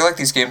feel like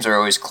these games are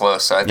always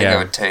close. So I think I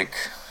would take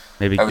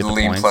Maybe I would get the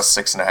lean points. plus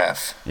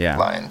 6.5. Yeah.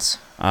 Lions.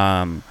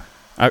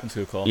 That's a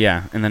good call.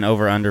 Yeah, and then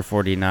over under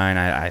 49.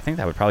 I think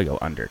that would probably go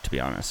under, to be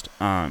honest.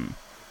 All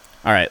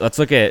right, let's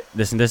look at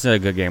this. And this is a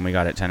good game we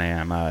got at 10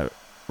 a.m.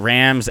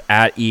 Rams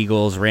at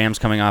Eagles. Rams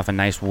coming off a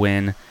nice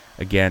win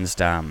against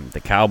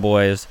the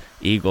Cowboys.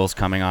 Eagles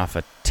coming off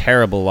a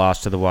terrible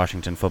loss to the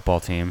Washington football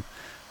team.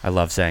 I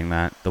love saying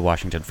that, the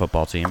Washington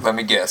football team. Let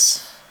me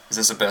guess. Is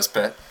this a best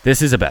bet?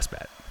 This is a best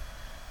bet.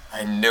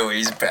 I knew it.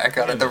 He's back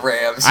on the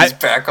Rams. He's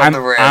back on the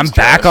Rams. I'm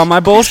back on my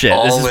bullshit.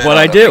 This is what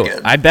I do.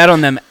 I bet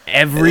on them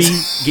every.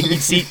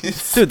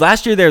 Dude,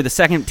 last year they were the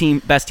second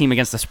best team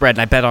against the spread,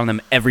 and I bet on them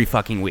every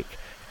fucking week.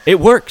 It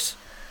works.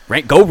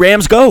 Right? Go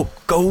Rams, go!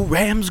 Go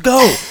Rams,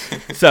 go!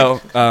 So,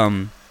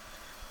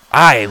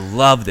 I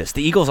love this.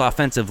 The Eagles'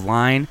 offensive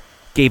line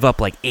gave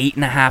up like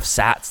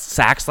 8.5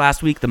 sacks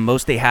last week, the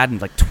most they had in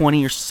like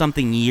 20 or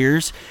something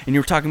years. And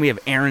you were talking, we have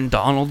Aaron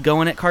Donald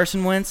going at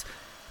Carson Wentz.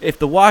 If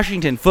the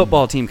Washington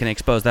football team can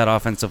expose that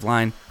offensive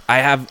line, I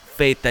have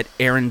faith that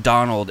Aaron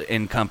Donald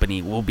and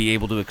company will be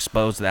able to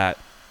expose that.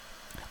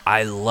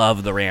 I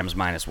love the Rams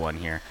 -1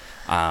 here.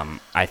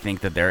 I think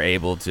that they're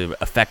able to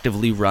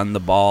effectively run the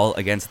ball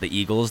against the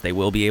Eagles. They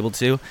will be able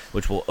to,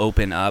 which will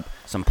open up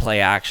some play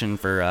action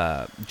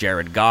for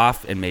Jared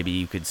Goff, and maybe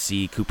you could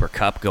see Cooper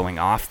Kupp going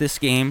off this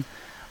game.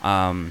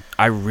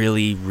 I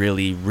really,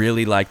 really,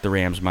 really like the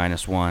Rams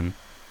 -1,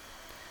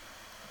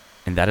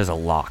 and that is a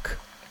lock.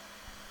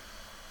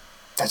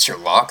 That's your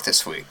lock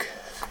this week.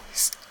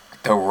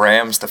 The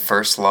Rams, the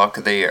first lock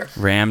of the year.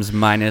 Rams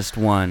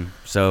 -1.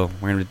 So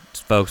we're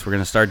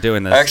gonna start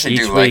doing this. I actually Each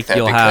do week like that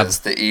you'll because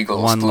have the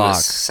Eagles one blew lock. a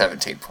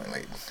 17-point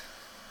lead.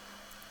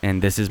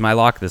 And this is my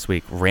lock this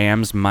week.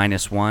 Rams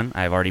 -1.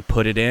 I've already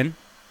put it in.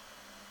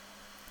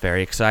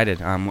 Very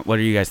excited. What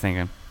are you guys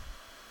thinking?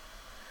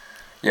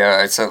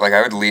 Yeah, it's like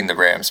I would lean the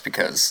Rams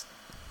because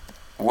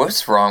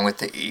what's wrong with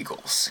the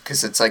Eagles?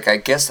 Because it's like, I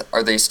guess,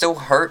 are they still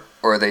hurt,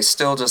 or are they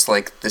still just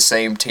like the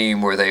same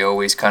team where they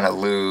always kind of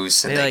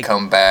lose and they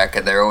come back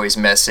and they're always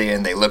messy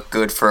and they look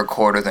good for a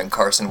quarter, then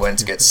Carson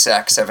Wentz gets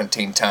sacked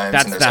 17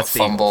 times and there's a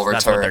fumble return.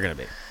 That's what they're going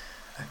to be.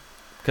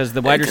 Because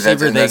the wide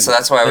receiver, so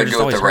that's why I would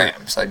go with the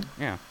Rams.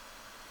 Yeah.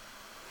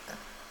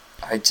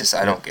 I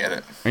don't get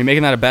it. Are you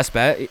making that a best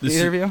bet,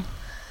 either of you?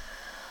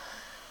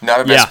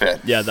 Not a best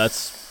bet. Yeah,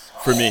 that's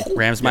for me.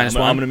 Rams -1.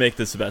 -1. I'm going to make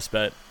this the best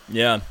bet.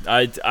 Yeah,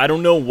 I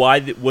don't know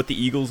what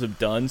the Eagles have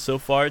done so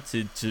far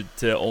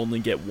to only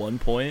get 1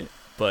 point,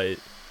 but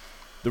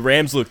the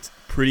Rams looked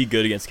pretty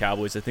good against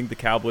Cowboys. I think the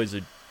Cowboys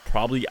are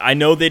probably, I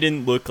know they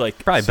didn't look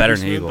like probably better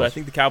than the Eagles, but I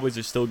think the Cowboys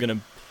are still gonna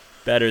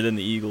better than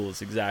the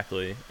Eagles,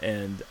 exactly.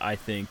 And I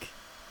think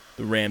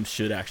the Rams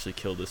should actually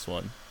kill this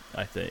one.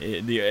 I think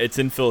it's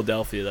in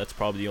Philadelphia. That's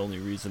probably the only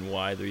reason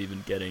why they're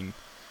even getting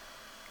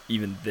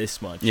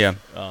this much. Yeah,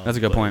 that's a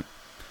good point.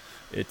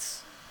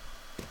 It's.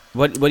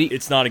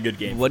 It's not a good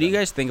game. What do you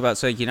guys think about?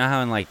 So, you know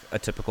how in like a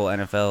typical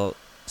NFL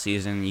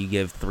season you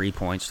give 3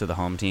 points to the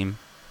home team,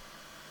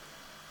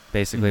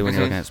 basically when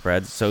you're looking at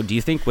spreads. So, do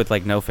you think with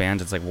like no fans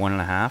it's like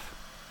 1.5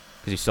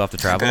 because you still have to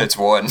travel? I bet it's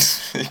 1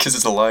 because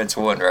it's a Lions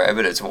 1, right? I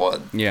bet it's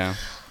 1. Yeah,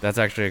 that's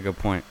actually a good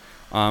point.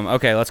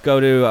 Okay, let's go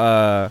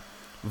to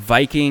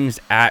Vikings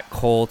at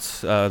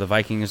Colts. The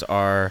Vikings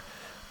are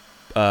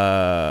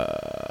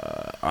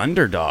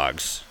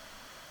underdogs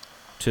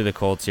to the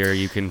Colts here.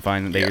 You can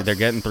find that they're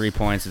getting 3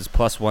 points. It's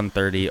plus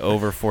 130,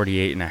 over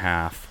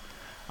 48.5.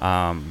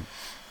 I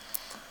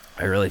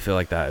really feel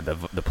like that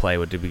the play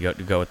would be to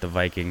go with the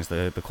Vikings.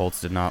 The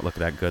Colts did not look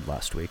that good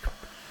last week.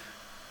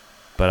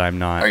 But I'm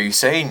not. Are you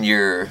saying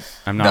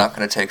I'm not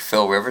going to take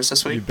Phil Rivers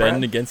this week? You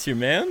betting against your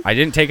man? I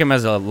didn't take him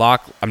as a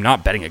lock. I'm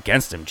not betting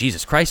against him.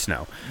 Jesus Christ,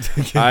 no.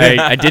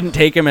 I didn't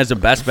take him as a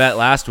best bet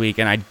last week,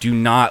 and I do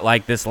not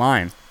like this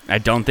line. I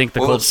don't think the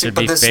Colts should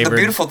be favored. The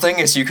beautiful thing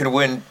is you can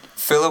win.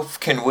 Philip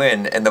can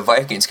win, and the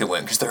Vikings can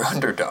win because they're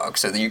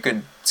underdogs. So this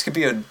could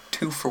be a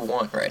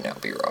 2-for-1 right now,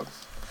 B-Rob.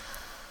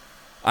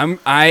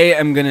 I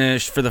am gonna,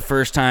 for the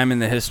first time in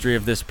the history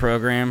of this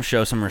program,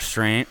 show some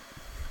restraint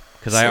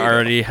because I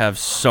already have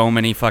so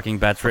many fucking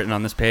bets written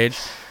on this page.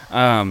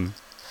 I'm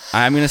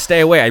gonna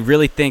stay away. I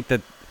really think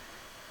that.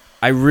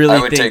 I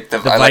think the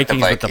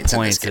Vikings with the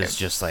points is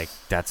just like,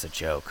 that's a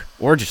joke.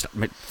 Or just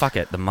fuck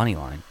it, the money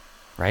line,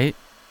 right?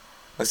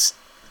 Let's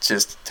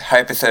just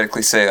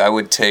hypothetically say I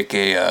would take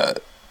a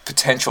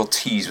potential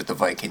tease with the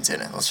Vikings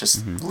in it. Let's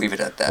just leave it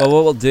at that. Well,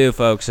 what we'll do,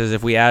 folks, is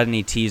if we add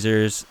any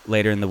teasers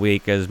later in the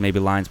week as maybe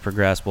lines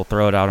progress, we'll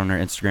throw it out on our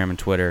Instagram and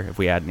Twitter if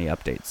we add any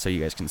updates so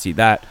you guys can see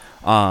that.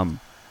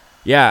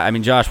 Yeah, I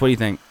mean, Josh, what do you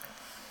think?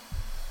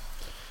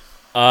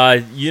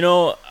 I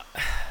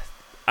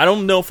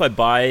don't know if I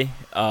buy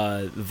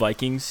the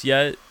Vikings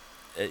yet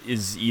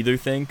is either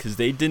thing, because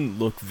they didn't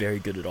look very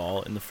good at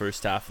all in the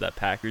first half of that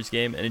Packers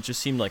game, and it just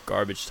seemed like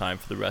garbage time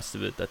for the rest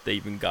of it that they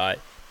even got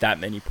that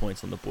many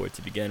points on the board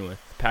to begin with.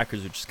 The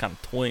Packers are just kind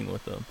of toying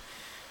with them.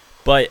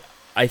 But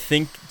I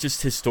think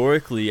just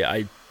historically,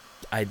 the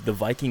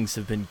Vikings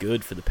have been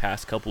good for the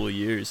past couple of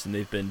years, and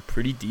they've been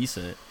pretty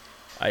decent.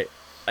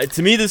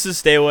 To me, this is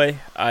stay away.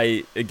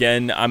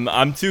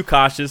 I'm too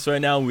cautious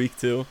right now in week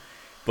 2.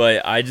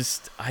 but I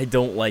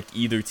don't like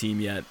either team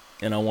yet,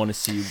 and I want to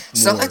see.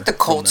 It's not like the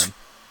Colts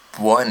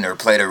won or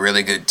played a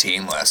really good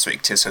team last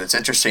week too, so it's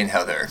interesting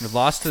how they're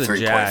lost to the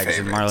Jags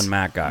and Marlon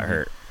Mack got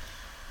hurt,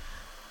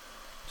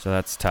 so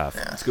that's tough.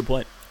 Yeah. That's a good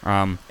point.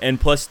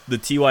 And plus the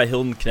T.Y.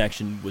 Hilton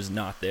connection was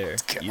not there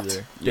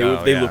either.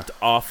 They looked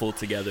awful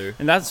together,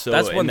 and that's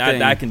one thing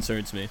that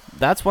concerns me.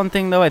 That's one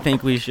thing though. I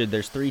think we should.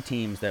 There's 3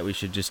 teams that we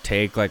should just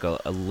take like go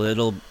a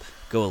little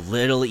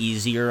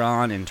easier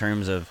on in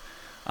terms of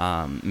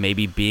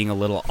maybe being a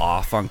little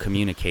off on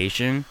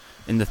communication.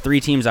 And the 3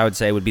 teams I would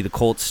say would be the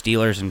Colts,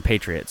 Steelers, and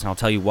Patriots, and I'll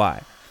tell you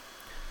why.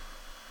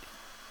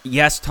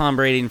 Yes, Tom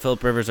Brady and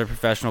Philip Rivers are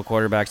professional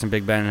quarterbacks, and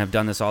Big Ben have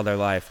done this all their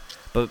life,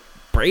 but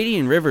Brady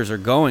and Rivers are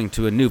going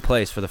to a new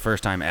place for the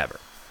first time ever.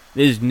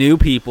 There's new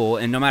people,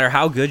 and no matter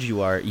how good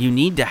you are, you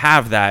need to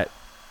have that.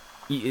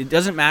 It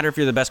doesn't matter if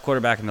you're the best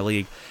quarterback in the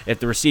league. If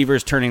the receiver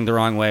is turning the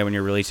wrong way when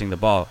you're releasing the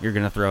ball, you're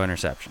going to throw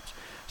interceptions.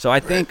 So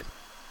I think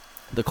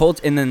the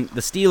Colts, and then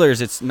the Steelers,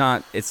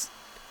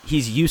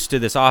 he's used to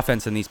this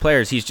offense and these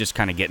players. He's just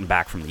kind of getting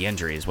back from the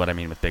injury is what I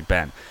mean with Big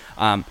Ben.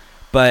 I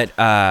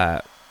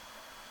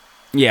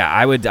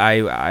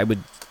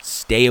would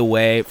stay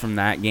away from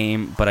that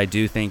game, but I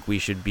do think we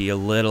should be a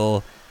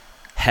little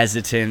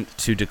hesitant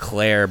to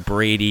declare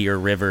Brady or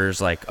Rivers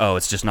like, oh,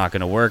 it's just not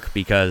going to work,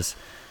 because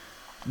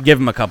give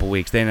them a couple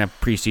weeks. They didn't have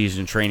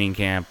preseason training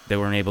camp. They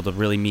weren't able to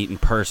really meet in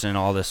person,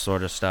 all this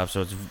sort of stuff,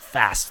 so it's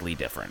vastly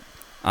different.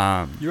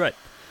 You're right.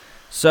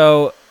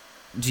 So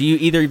do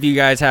either of you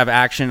guys have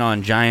action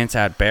on Giants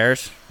at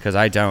Bears? Because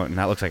I don't, and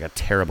that looks like a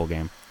terrible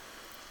game.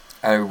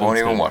 I won't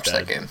even watch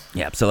that game.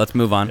 Yeah, so let's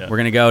move on. Yeah. We're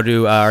going to go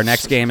to our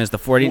next game is the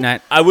 49.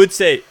 I would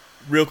say,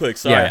 real quick,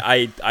 sorry,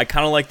 yeah. I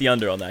kind of like the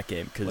under on that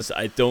game because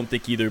I don't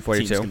think either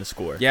team's going to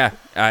score. Yeah,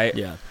 I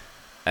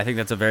think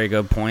that's a very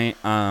good point.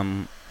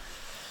 I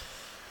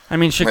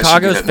mean,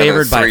 Chicago's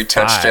favored by 5.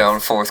 3-touchdown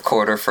fourth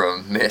quarter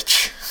from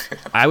Mitch.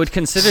 I would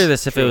consider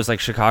this if it was like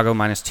Chicago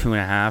minus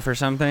 2.5 or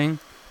something,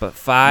 but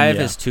 5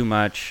 is too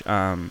much.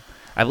 I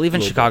believe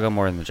in Chicago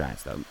more than the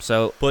Giants, though.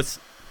 So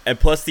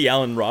plus the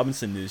Allen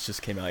Robinson news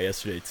just came out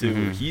yesterday too.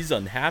 Mm-hmm. He's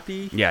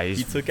unhappy. Yeah,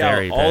 he took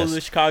out all of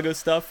the Chicago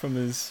stuff from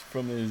his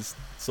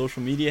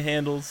social media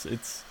handles.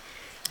 It's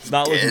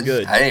not looking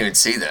good. I didn't even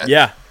see that.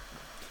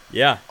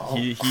 Yeah. Oh,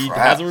 he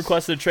hasn't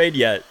requested a trade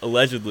yet,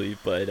 allegedly,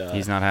 but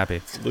he's not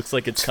happy. Looks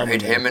like it's coming.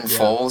 Trade him and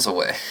Foles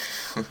away.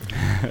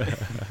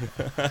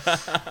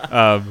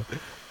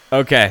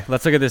 Okay,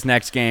 let's look at this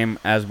next game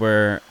as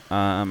we're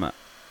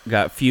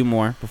got a few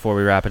more before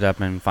we wrap it up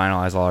and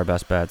finalize all our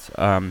best bets.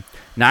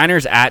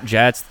 Niners at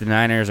Jets. The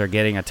Niners are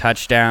getting a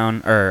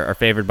touchdown, or are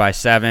favored by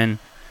 7.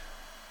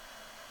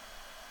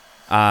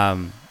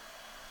 I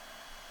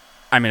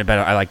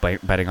like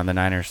betting on the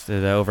Niners.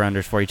 The over-under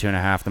is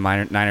 42.5. The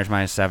Niners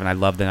minus 7. I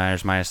love the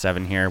Niners minus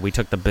 7 here. We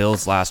took the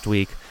Bills last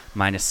week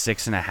minus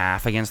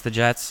 6.5 against the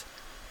Jets,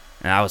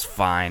 and I was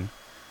fine.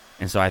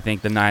 And so I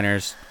think the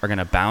Niners are going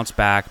to bounce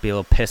back, be a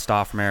little pissed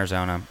off from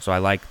Arizona.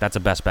 So that's a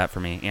best bet for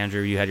me.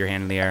 Andrew, you had your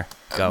hand in the air.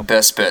 Go.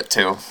 Best bet,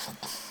 too.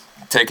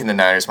 Taking the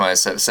Niners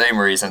minus 7. Same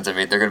reasons. I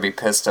mean, they're going to be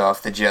pissed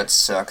off. The Jets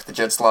suck. The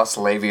Jets lost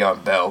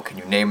Le'Veon Bell. Can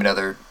you name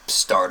another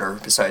starter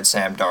besides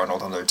Sam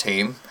Darnold on their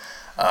team?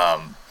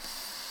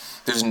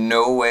 There's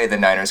no way the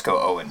Niners go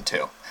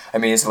 0-2. I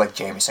mean, it's like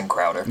Jamison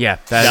Crowder. Yeah,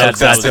 that's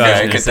the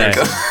guy I could think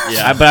of.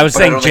 Yeah. But I was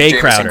saying Jay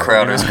Crowder. Jamison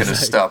Crowder is going to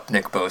stop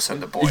Nick Bosa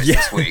and the boys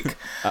this week.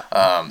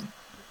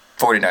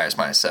 49ers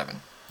minus 7.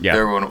 Yeah.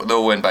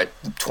 They'll win by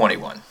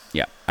 21.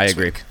 Yeah, I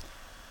agree. Week.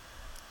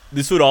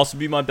 This would also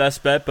be my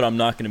best bet, but I'm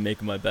not going to make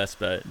it my best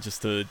bet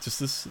just to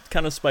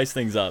kind of spice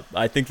things up.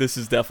 I think this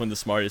is definitely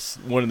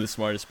one of the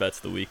smartest bets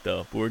of the week,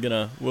 though. But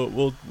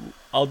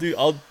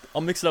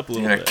I'll mix it up a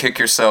little bit. You're going to kick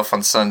yourself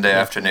on Sunday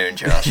afternoon,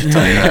 Josh. I'll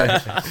tell you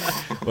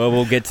that. Well,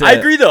 we'll get to I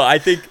agree, though. I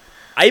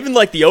even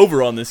like the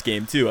over on this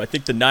game, too. I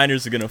think the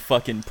Niners are going to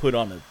fucking put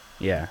on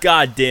a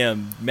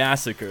goddamn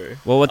massacre.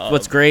 Well,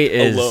 what's great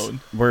is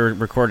we're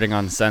recording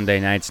on Sunday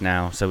nights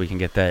now, so we can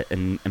get that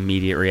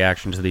immediate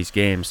reaction to these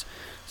games.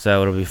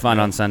 So it'll be fun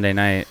on Sunday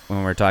night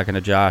when we're talking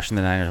to Josh and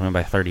the Niners win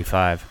by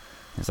 35.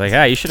 It's like,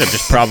 you should have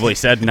just probably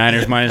said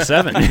Niners minus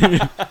 7.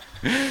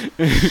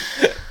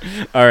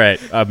 All right,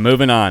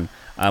 moving on.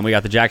 We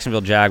got the Jacksonville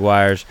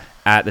Jaguars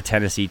at the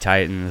Tennessee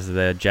Titans.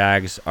 The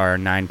Jags are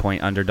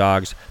 9-point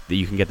underdogs.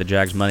 You can get the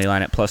Jags money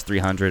line at plus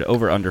 300,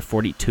 over under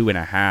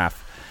 42.5.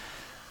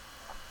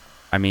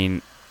 I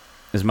mean,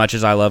 as much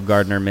as I love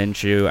Gardner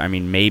Minshew, I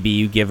mean, maybe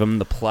you give him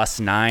the plus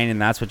 9,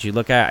 and that's what you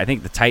look at. I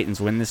think the Titans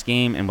win this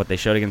game, and what they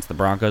showed against the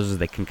Broncos is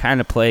they can kind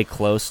of play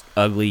close,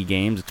 ugly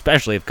games,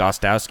 especially if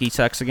Gostowski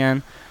sucks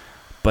again.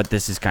 But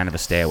this is kind of a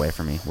stay away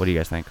for me. What do you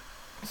guys think?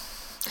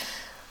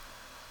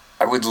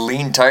 I would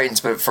lean Titans,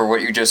 but for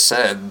what you just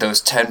said, those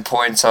 10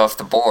 points off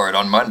the board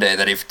on Monday,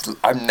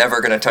 I'm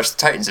never going to touch the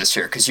Titans this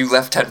year because you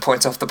left 10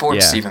 points off the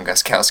board, Stephen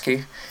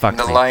Gostkowski. And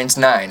the line's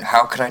 9.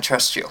 How can I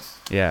trust you?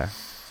 Yeah,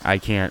 I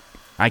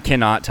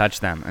cannot touch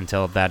them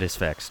until that is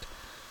fixed.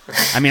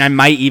 I mean, I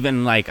might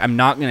even, I'm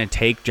not going to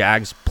take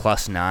Jags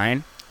plus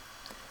 9,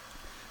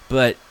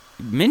 but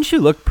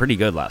Minshew looked pretty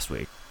good last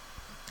week.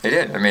 They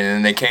did. I mean,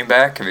 and they came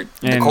back. I mean,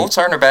 the Colts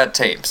aren't a bad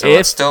team, so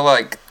it's still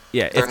like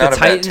if the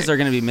Titans are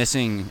going to be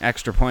missing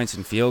extra points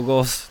and field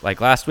goals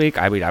like last week,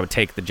 I would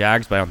take the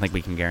Jags, but I don't think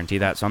we can guarantee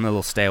that, so I'm going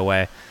to stay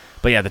away.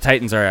 But yeah, the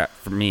Titans are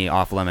for me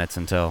off limits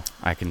until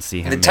I can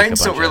see him. The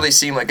Titans don't really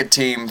seem like a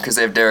team because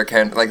they have Derrick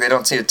Henry. Like they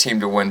don't see a team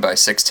to win by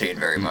 16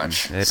 very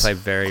much. They play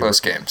very close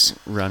games.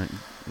 Run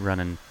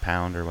and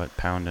pound or what?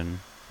 Pound and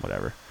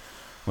whatever.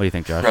 What do you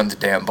think, Josh? Run the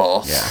damn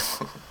ball. Yeah.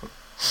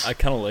 I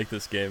kind of like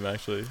this game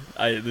actually.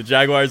 The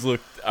Jaguars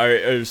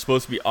are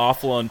supposed to be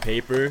awful on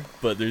paper,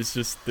 but there's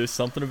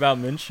something about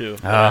Minshew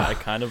that I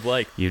kind of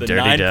like. You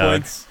dirty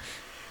dog.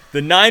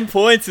 The 9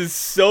 points is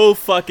so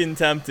fucking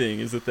tempting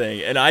is the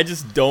thing, and I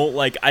just don't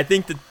like. I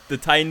think that the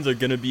Titans are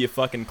gonna be a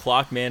fucking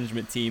clock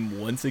management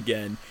team once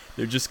again.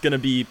 They're just gonna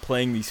be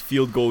playing these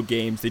field goal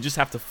games. They just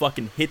have to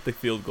fucking hit the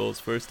field goals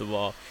first of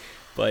all.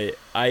 But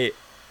I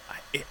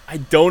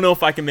don't know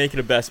if I can make it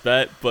a best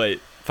bet, but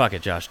fuck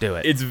it, Josh, do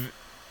it.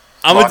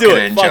 I'm gonna do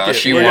it. Fuck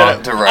Josh, it.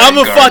 I'm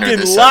gonna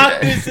fucking lock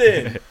this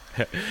in.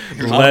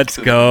 Let's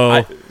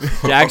go.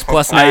 Jags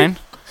plus 9.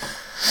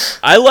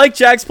 I like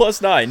Jags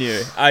plus 9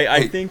 here.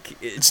 I think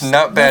it's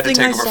not bad to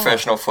take a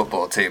professional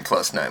football team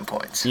plus 9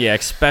 points. Yeah,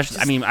 especially.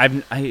 I mean,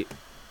 I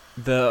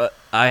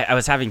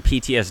was having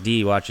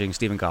PTSD watching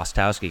Stephen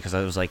Gostkowski because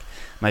I was like,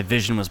 my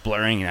vision was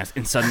blurring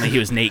and suddenly he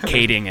was Nate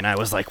Kading and I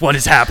was like, what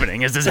is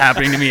happening? Is this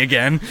happening to me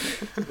again?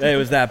 It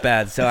was that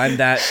bad. So I'm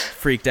that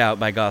freaked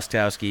out by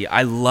Gostkowski.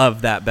 I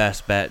love that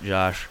best bet,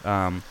 Josh.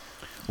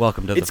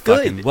 Welcome to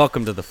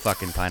the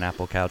fucking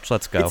pineapple couch.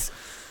 Let's go.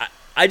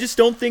 I just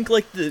don't think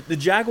like the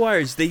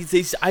Jaguars. They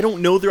I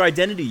don't know their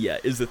identity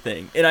yet is the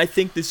thing, and I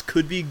think this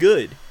could be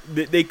good.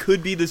 They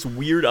could be this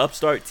weird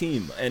upstart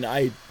team, and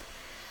I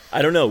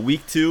don't know.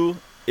 Week 2,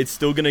 it's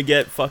still gonna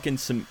get fucking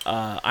some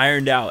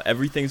ironed out.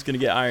 Everything's gonna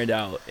get ironed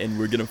out, and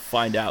we're gonna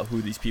find out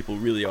who these people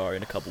really are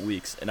in a couple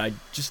weeks. And I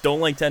just don't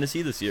like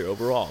Tennessee this year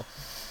overall.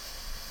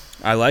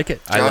 I like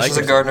it. Josh is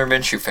a Gardner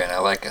Minshew fan. I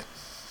like it.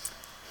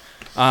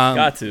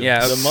 Got to.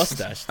 Yeah. The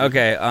mustache.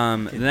 Okay.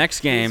 The next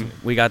game,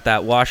 we got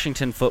that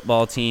Washington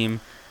football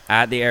team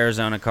at the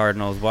Arizona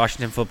Cardinals.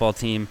 Washington football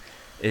team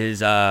is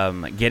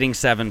getting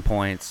 7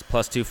 points,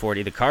 plus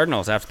 240. The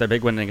Cardinals, after their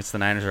big win against the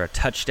Niners, are a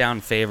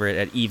touchdown favorite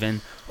at even,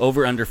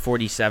 over under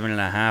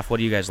 47.5. What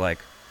do you guys like?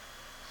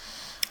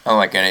 I don't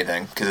like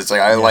anything because it's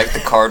like I like the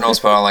Cardinals,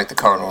 but I don't like the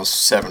Cardinals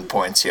 7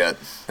 points yet.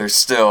 They're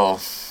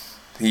still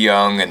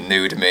young and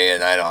new to me,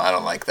 and I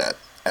don't like that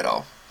at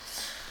all.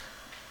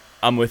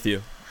 I'm with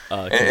you.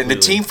 And the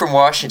team from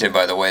Washington,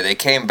 by the way, they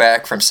came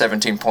back from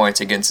 17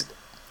 points against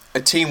a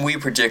team we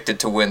predicted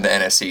to win the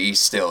NFC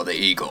East still, the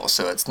Eagles.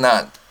 So it's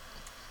not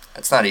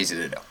easy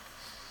to do.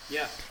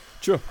 Yeah.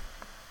 True.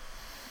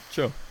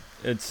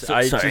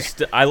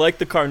 I like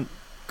the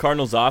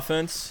Cardinals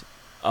offense.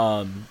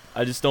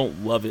 I just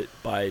don't love it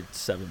by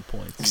 7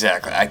 points.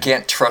 Exactly. I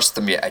can't trust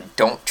them yet. I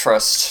don't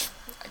trust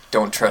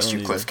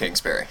you, Cliff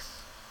Kingsbury.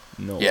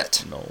 No.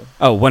 Yet. No.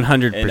 Oh,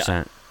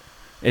 100%.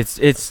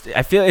 It's.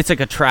 I feel it's like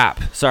a trap.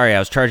 Sorry,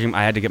 I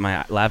had to get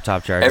my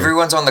laptop charger.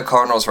 Everyone's on the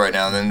Cardinals right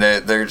now, and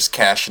then they're just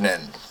cashing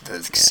in the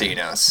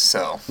casinos.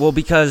 So well,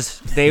 because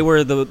they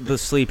were the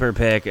sleeper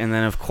pick, and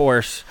then of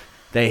course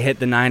they hit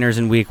the Niners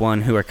in Week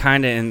 1, who are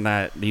kind of in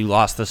that you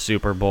lost the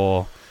Super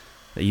Bowl.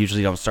 They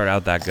usually don't start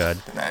out that good.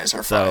 The Niners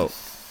are fine. So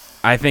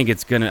I think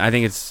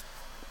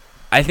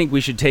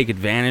we should take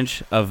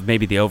advantage of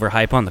maybe the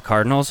overhype on the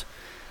Cardinals.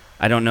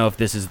 I don't know if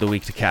this is the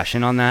week to cash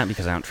in on that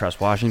because I don't trust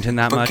Washington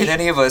that much. But can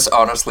any of us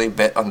honestly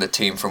bet on the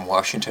team from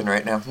Washington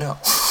right now? No.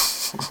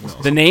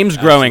 The name's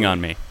growing on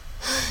me.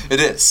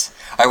 It is.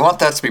 I want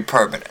that to be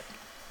permanent.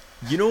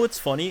 You know what's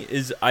funny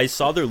is I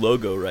saw their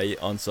logo right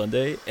on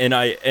Sunday, and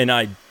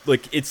I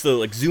like it's the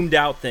like zoomed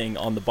out thing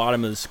on the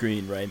bottom of the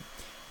screen, right?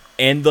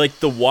 And like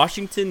the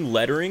Washington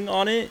lettering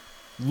on it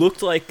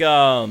looked like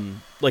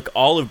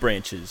olive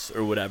branches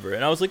or whatever,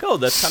 and I was like, oh,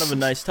 that's kind of a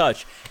nice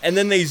touch. And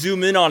then they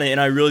zoom in on it,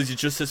 and I realized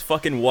it's just this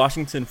fucking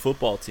Washington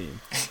football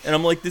team, and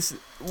I'm like, this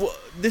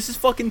is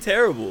fucking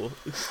terrible.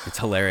 It's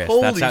hilarious.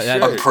 Holy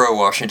shit. I'm pro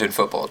Washington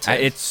football team.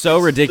 It's so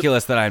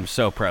ridiculous that I'm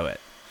so pro it.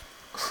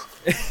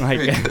 Like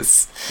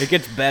it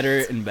gets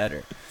better and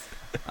better.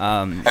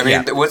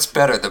 What's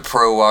better, the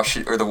pro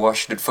Washington or the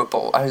Washington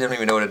football? I don't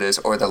even know what it is,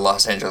 or the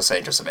Los Angeles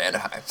Angels of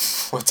Anaheim.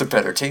 What's a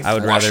better team? I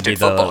would rather be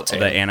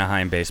the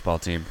Anaheim baseball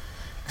team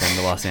than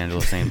the Los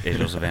Angeles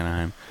Angels of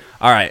Anaheim.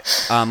 All right,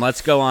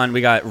 let's go on.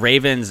 We got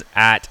Ravens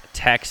at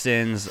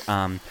Texans.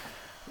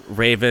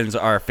 Ravens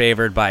are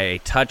favored by a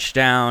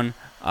touchdown.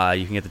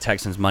 You can get the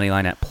Texans money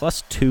line at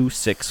plus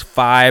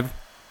 265.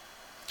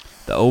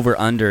 The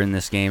over-under in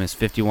this game is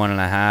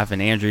 51.5.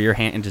 And Andrew, your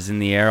hand is in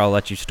the air. I'll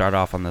let you start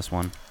off on this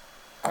one.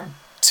 I'm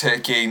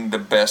taking the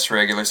best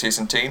regular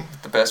season team,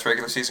 the best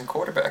regular season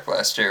quarterback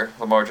last year,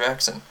 Lamar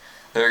Jackson.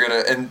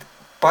 And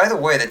by the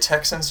way, the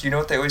Texans, you know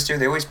what they always do?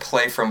 They always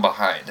play from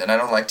behind. And I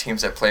don't like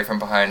teams that play from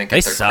behind and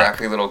get their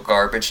crappy little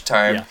garbage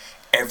time. Yeah.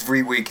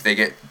 Every week they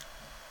get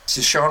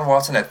Deshaun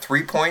Watson at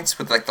 3 points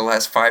with like the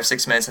last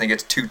 5-6 minutes, and he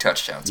gets 2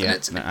 touchdowns. Yeah, and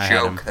it's a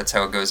joke. That's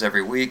how it goes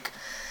every week.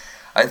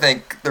 I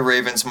think the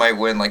Ravens might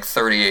win like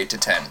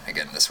 38-10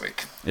 again this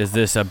week. Is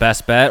this a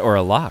best bet or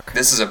a lock?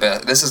 This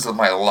is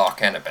my lock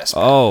and a best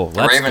bet. Oh,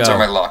 the Ravens are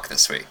my lock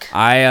this week.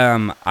 I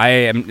am.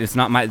 It's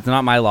not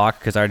my lock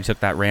because I already took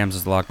that Rams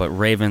as the lock, but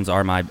Ravens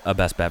are a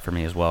best bet for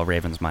me as well.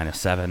 Ravens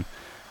 -7.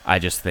 I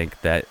just think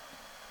that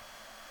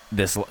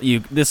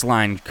this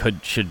line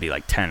should be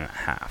like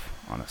 10.5.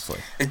 Honestly,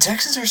 the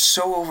Texans are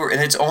so over,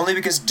 and it's only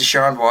because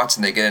Deshaun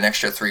Watson they get an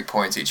extra 3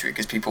 points each week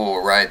because people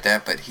will ride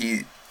that, but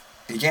he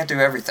can't do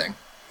everything.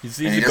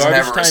 He's a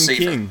garbage time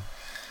king.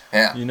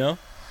 Yeah, you know,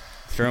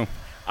 true.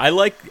 I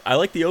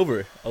like the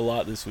over a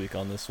lot this week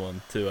on this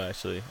one too.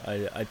 Actually,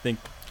 I think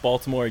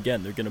Baltimore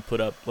again. They're gonna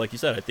put up, like you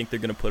said. I think they're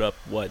gonna put up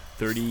what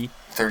 38,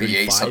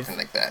 35? Something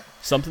like that.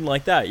 Something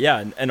like that.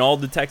 Yeah, and all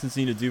the Texans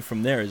need to do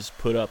from there is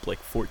put up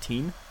like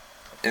 14.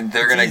 And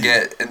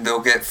they'll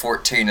get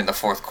 14 in the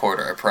fourth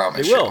quarter. I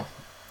promise you. They will.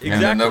 Exactly.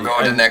 And then they'll go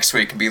into next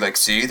week and be like,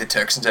 "See, the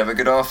Texans have a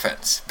good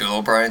offense. Bill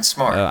O'Brien's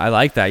smart." I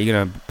like that. You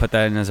gonna put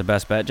that in as a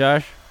best bet,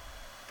 Josh?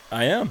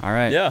 I am. All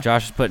right. Yeah.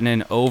 Josh is putting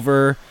in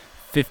over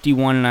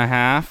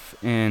 51.5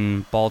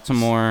 in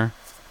Baltimore,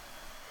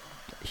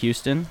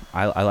 Houston.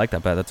 I like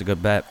that bet. That's a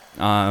good bet.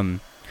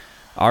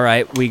 All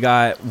right, we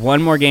got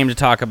one more game to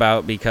talk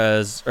about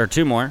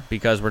two more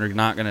because we're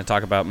not going to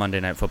talk about Monday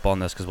Night Football in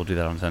this because we'll do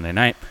that on Sunday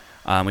night.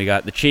 We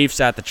got the Chiefs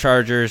at the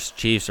Chargers.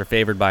 Chiefs are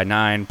favored by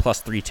 9,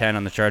 plus 310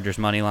 on the Chargers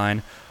money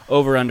line.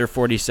 Over under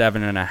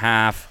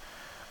 47.5.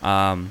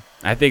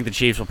 I think the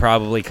Chiefs will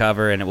probably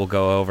cover and it will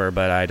go over,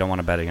 but I don't want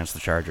to bet against the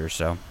Chargers.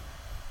 So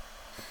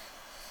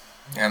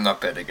I'm not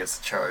betting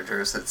against the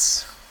Chargers.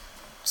 It's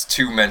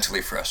too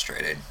mentally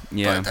frustrating.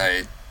 Yeah. But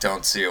I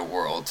don't see a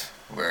world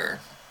where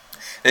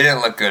they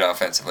didn't look good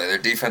offensively. Their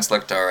defense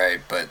looked all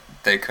right, but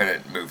they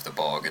couldn't move the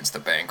ball against the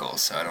Bengals.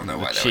 So I don't know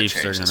why that would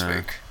change this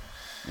week.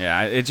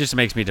 Yeah, it just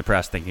makes me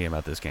depressed thinking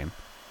about this game.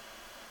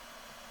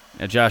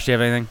 Josh, do you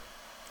have anything?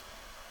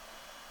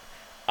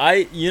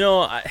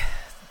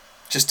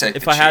 Just take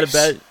if the I Chiefs.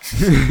 had a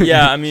bet.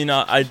 Yeah, I mean,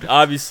 I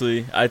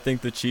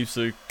think the Chiefs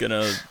are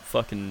gonna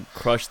fucking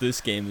crush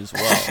this game as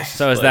well.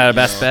 So is that a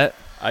best bet?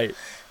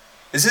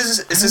 Is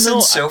this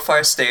in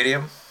SoFi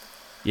Stadium?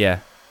 Yeah.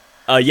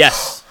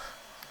 Yes.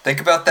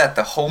 Think about that.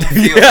 The home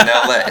field in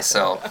LA.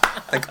 So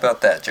think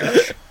about that,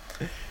 Josh.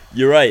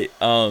 You're right.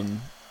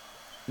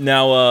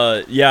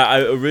 Now,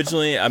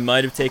 originally I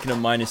might have taken a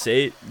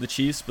 -8, the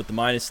Chiefs, but the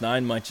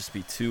 -9 might just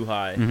be too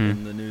high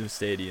in the new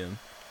stadium.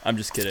 I'm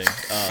just kidding.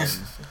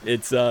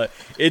 It's a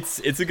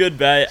good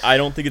bet. I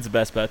don't think it's the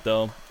best bet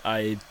though.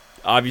 I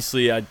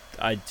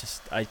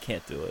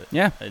can't do it.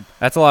 Yeah,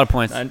 that's a lot of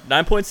points.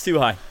 9 points too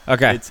high.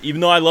 Okay.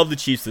 Even though I love the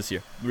Chiefs this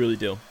year, really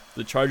do.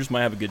 The Chargers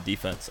might have a good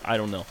defense. I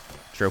don't know.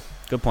 True.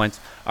 Good points.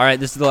 All right,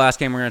 this is the last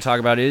game we're going to talk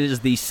about. It is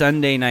the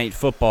Sunday Night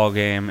Football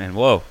game, and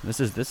whoa, this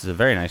is a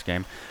very nice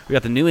game. We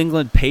got the New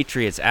England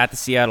Patriots at the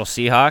Seattle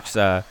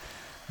Seahawks.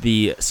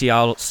 The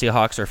Seattle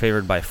Seahawks are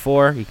favored by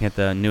 4. You can get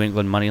the New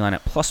England money line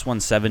at plus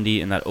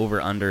 170, and that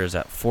over/under is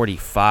at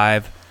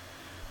 45.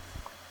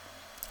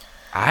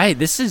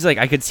 This is like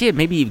I could see it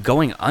maybe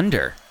going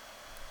under,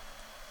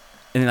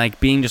 and like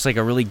being just like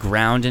a really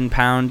ground and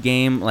pound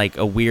game, like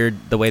the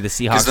way the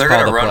Seahawks. Because they're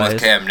going to run with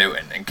Cam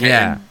Newton,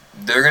 and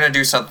they're going to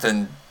do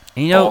something.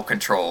 And ball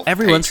control.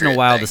 Every once in a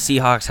while, the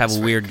Seahawks have a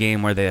weird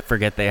game where they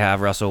forget they have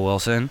Russell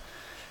Wilson,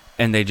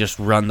 and they just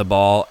run the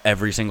ball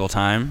every single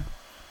time.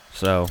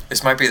 So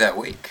this might be that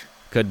week.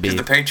 Could be.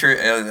 Because the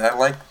Patriots,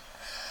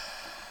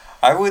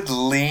 I would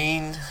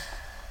lean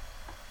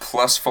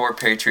 +4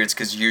 Patriots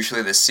because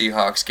usually the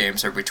Seahawks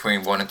games are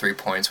between 1 and 3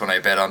 points when I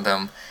bet on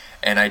them,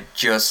 and I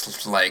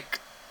just I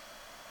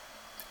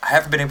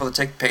haven't been able to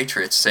take the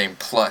Patriots saying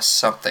plus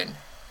something.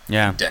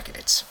 In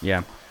decades.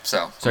 Yeah.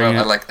 So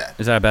I like that.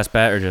 Is that a best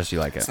bet or just you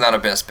like it? It's not a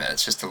best bet.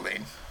 It's just a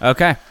lean.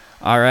 Okay.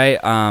 All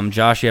right.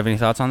 Josh, you have any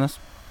thoughts on this?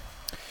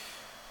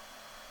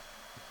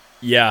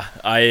 Yeah,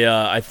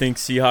 I think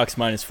Seahawks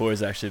 -4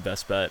 is actually the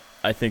best bet.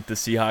 I think the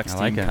Seahawks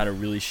team kind of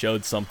really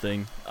showed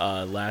something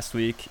last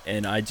week,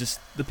 and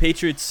the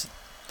Patriots.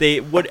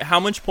 How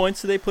much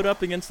points did they put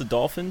up against the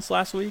Dolphins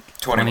last week?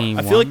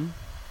 21. I feel like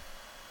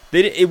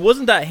it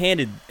wasn't that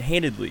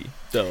handedly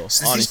though.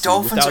 So honestly, these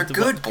Dolphins are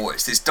good,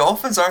 boys. These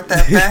Dolphins aren't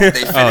that bad.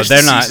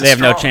 They're not. They have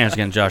no chance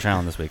against Josh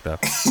Allen this week, though.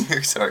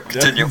 Sorry,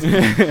 continue.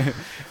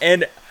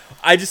 And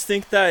I just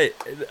think that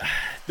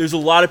there's a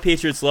lot of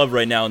Patriots love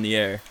right now in the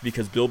air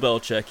because Bill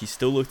Belichick, he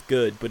still looked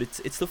good, but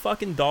it's the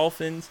fucking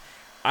Dolphins.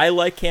 I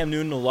like Cam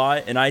Newton a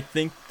lot, and I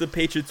think the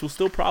Patriots will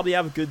still probably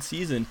have a good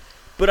season,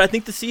 but I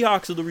think the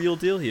Seahawks are the real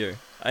deal here,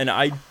 and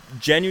I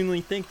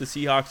genuinely think the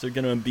Seahawks are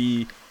going to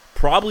be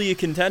probably a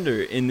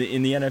contender in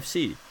the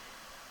NFC.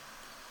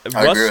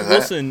 Russell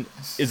Wilson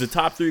is a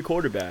top 3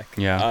 quarterback.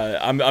 Yeah,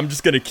 I'm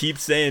just gonna keep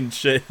saying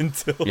shit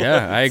until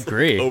I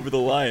agree over the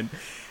line.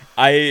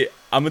 I'm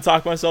gonna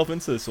talk myself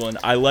into this one.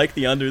 I like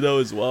the under though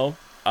as well.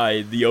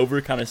 The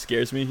over kind of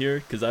scares me here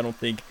because I don't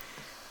think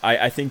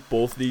I think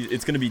both these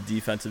it's gonna be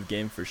defensive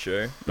game for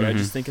sure. But I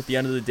just think at the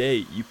end of the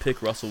day, you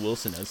pick Russell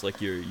Wilson as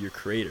like your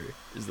creator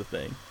is the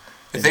thing.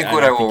 I think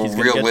what I will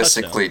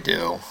realistically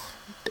do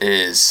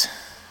is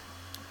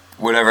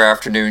whatever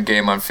afternoon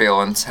game I'm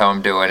feeling, how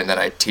I'm doing, and then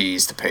I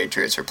tease the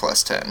Patriots for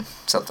 +10,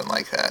 something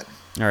like that.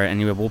 All right,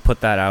 anyway, we'll put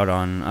that out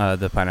on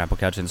the Pineapple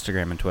Couch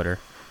Instagram and Twitter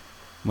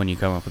when you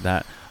come up with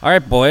that. All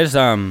right, boys,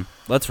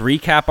 let's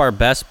recap our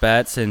best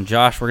bets, and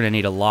Josh, we're going to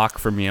need a lock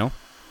from you.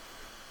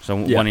 So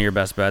one of your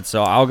best bets.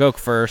 So I'll go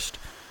first.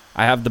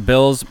 I have the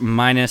Bills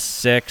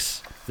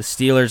 -6, the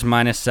Steelers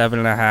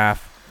 -7.5,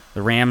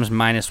 the Rams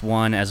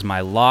 -1 as my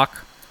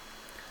lock,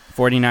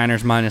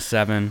 49ers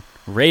 -7,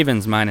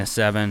 Ravens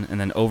 -7, and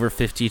then over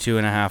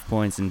 52.5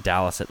 points in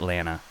Dallas,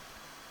 Atlanta.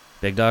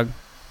 Big Dog?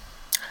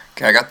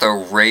 Okay, I got the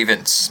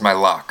Ravens, my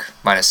lock,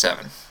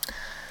 -7.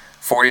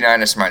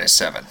 49ers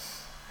 -7.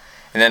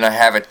 And then I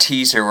have a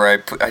teaser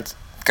where I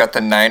got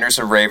the Niners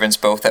and Ravens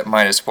both at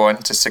 -1.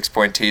 It's a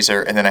 6-point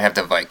teaser. And then I have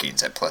the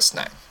Vikings at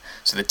 +9.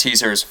 So the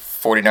teaser is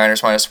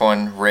 49ers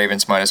 -1,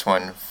 Ravens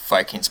 -1,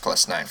 Vikings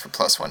 +9 for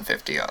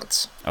 +150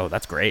 odds. Oh,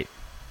 that's great.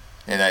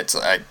 And that's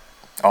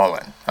all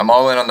in. I'm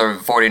all in on the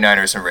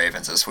 49ers and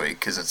Ravens this week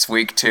because it's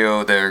week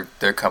 2.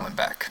 They're coming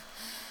back.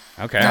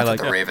 Okay, Not I like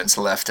that the Ravens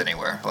left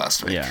anywhere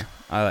last week. Yeah,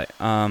 I like.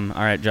 All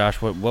right, Josh.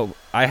 What?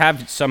 I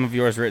have some of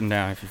yours written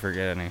down. If you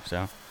forget any,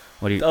 so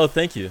what do you? Oh,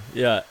 thank you.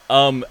 Yeah.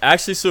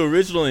 Actually, so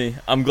originally,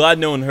 I'm glad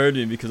no one heard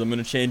me because I'm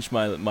gonna change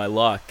my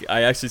lock.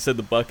 I actually said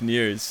the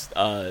Buccaneers.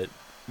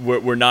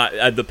 We're not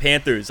the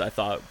Panthers. I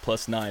thought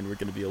 +9 were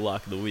gonna be a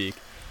lock of the week.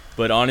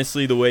 But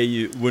honestly, the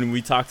way when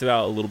we talked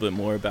about a little bit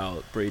more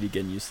about Brady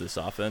getting used to this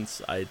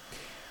offense, I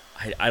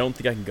don't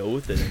think I can go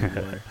with it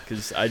anymore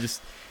because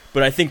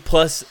but I think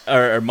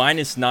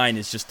 -9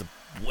 is just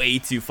way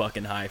too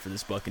fucking high for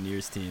this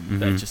Buccaneers team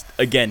that just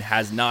again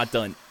has not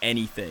done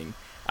anything.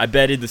 I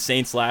betted the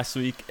Saints last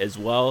week as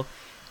well,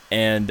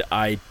 and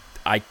I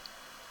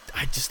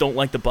just don't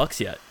like the Bucs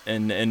yet,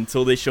 and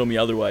until they show me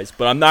otherwise.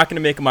 But I'm not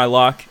gonna make it my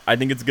lock. I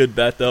think it's a good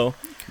bet though.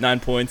 9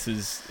 points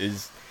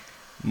is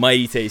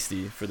mighty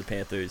tasty for the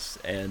Panthers,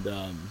 and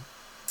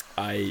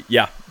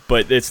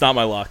but it's not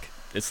my lock.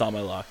 It's not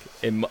my lock.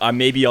 And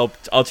maybe I'll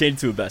change it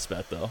to a best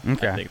bet though.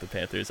 Okay. I think the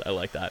Panthers. I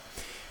like that.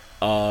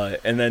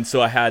 And then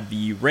so I had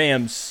the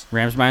Rams.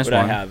 Rams -1.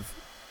 I have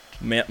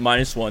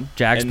 -1.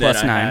 Jags and +9.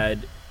 then I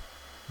had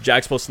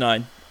Jags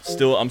 +9.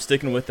 Still, I'm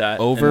sticking with that.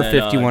 Over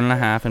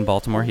 51.5 in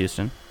Baltimore,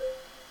 Houston.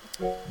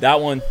 That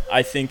one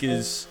I think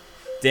is.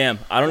 Damn,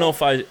 I don't know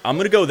if I'm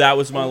going to go that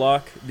was my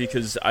lock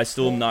because I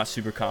still am not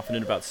super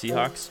confident about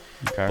Seahawks.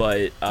 Okay.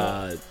 But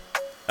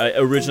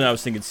originally I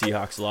was thinking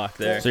Seahawks lock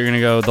there. So you're going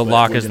to go the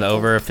lock is the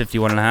over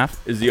 51.5?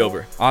 Is the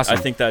over. Awesome.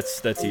 I think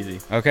that's easy.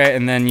 Okay,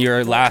 and then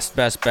your last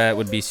best bet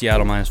would be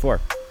Seattle -4.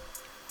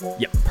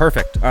 Yeah.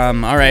 Perfect.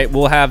 All right,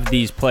 we'll have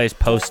these plays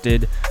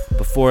posted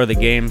before the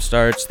game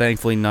starts.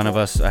 Thankfully, none of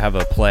us have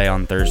a play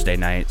on Thursday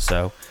night,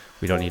 so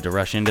we don't need to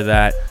rush into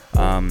that.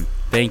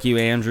 Thank you,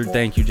 Andrew.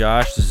 Thank you,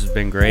 Josh. This has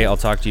been great. I'll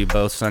talk to you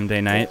both Sunday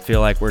night.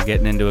 Feel like we're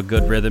getting into a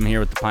good rhythm here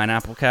with the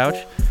Pineapple Couch.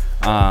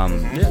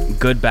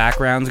 Good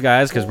backgrounds,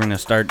 guys, because we're going to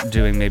start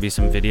doing maybe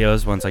some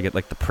videos once I get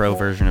like the pro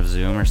version of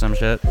Zoom or some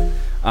shit.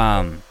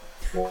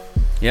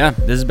 Yeah,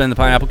 this has been the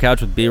Pineapple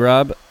Couch with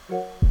B-Rob.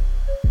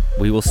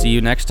 We will see you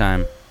next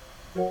time.